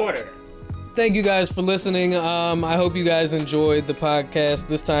your order. Thank you guys for listening. I hope you guys enjoyed the podcast.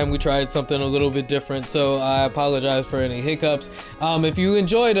 This time we tried something a little bit different, so I apologize for any hiccups. If you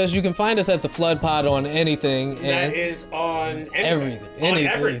enjoyed us, you can find us at the Flood Pod on anything. And that is on anything.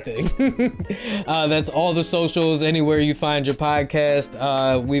 Anything. That's all the socials, anywhere you find your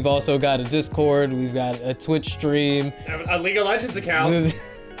podcast. We've also got a Discord. We've got a Twitch stream. A League of Legends account.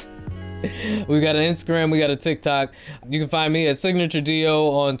 We got an Instagram. We got a TikTok. You can find me at Signature Dio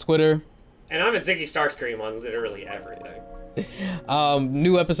on Twitter. And I'm at Ziggy Starscream on literally everything.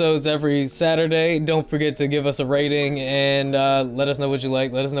 New episodes every Saturday. Don't forget to give us a rating and let us know what you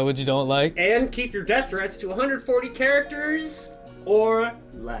like. Let us know what you don't like. And keep your death threats to 140 characters or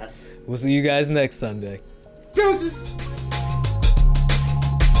less. We'll see you guys next Sunday. Deuces!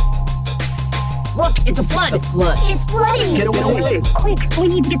 Look, it's a flood! The flood! It's flooding! Get away! Quick, we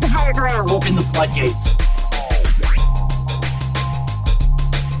need to get to higher ground! Open the floodgates!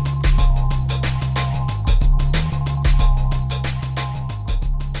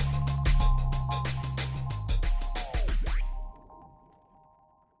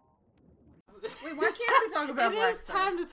 Wait, why can't we talk about Black Stuff?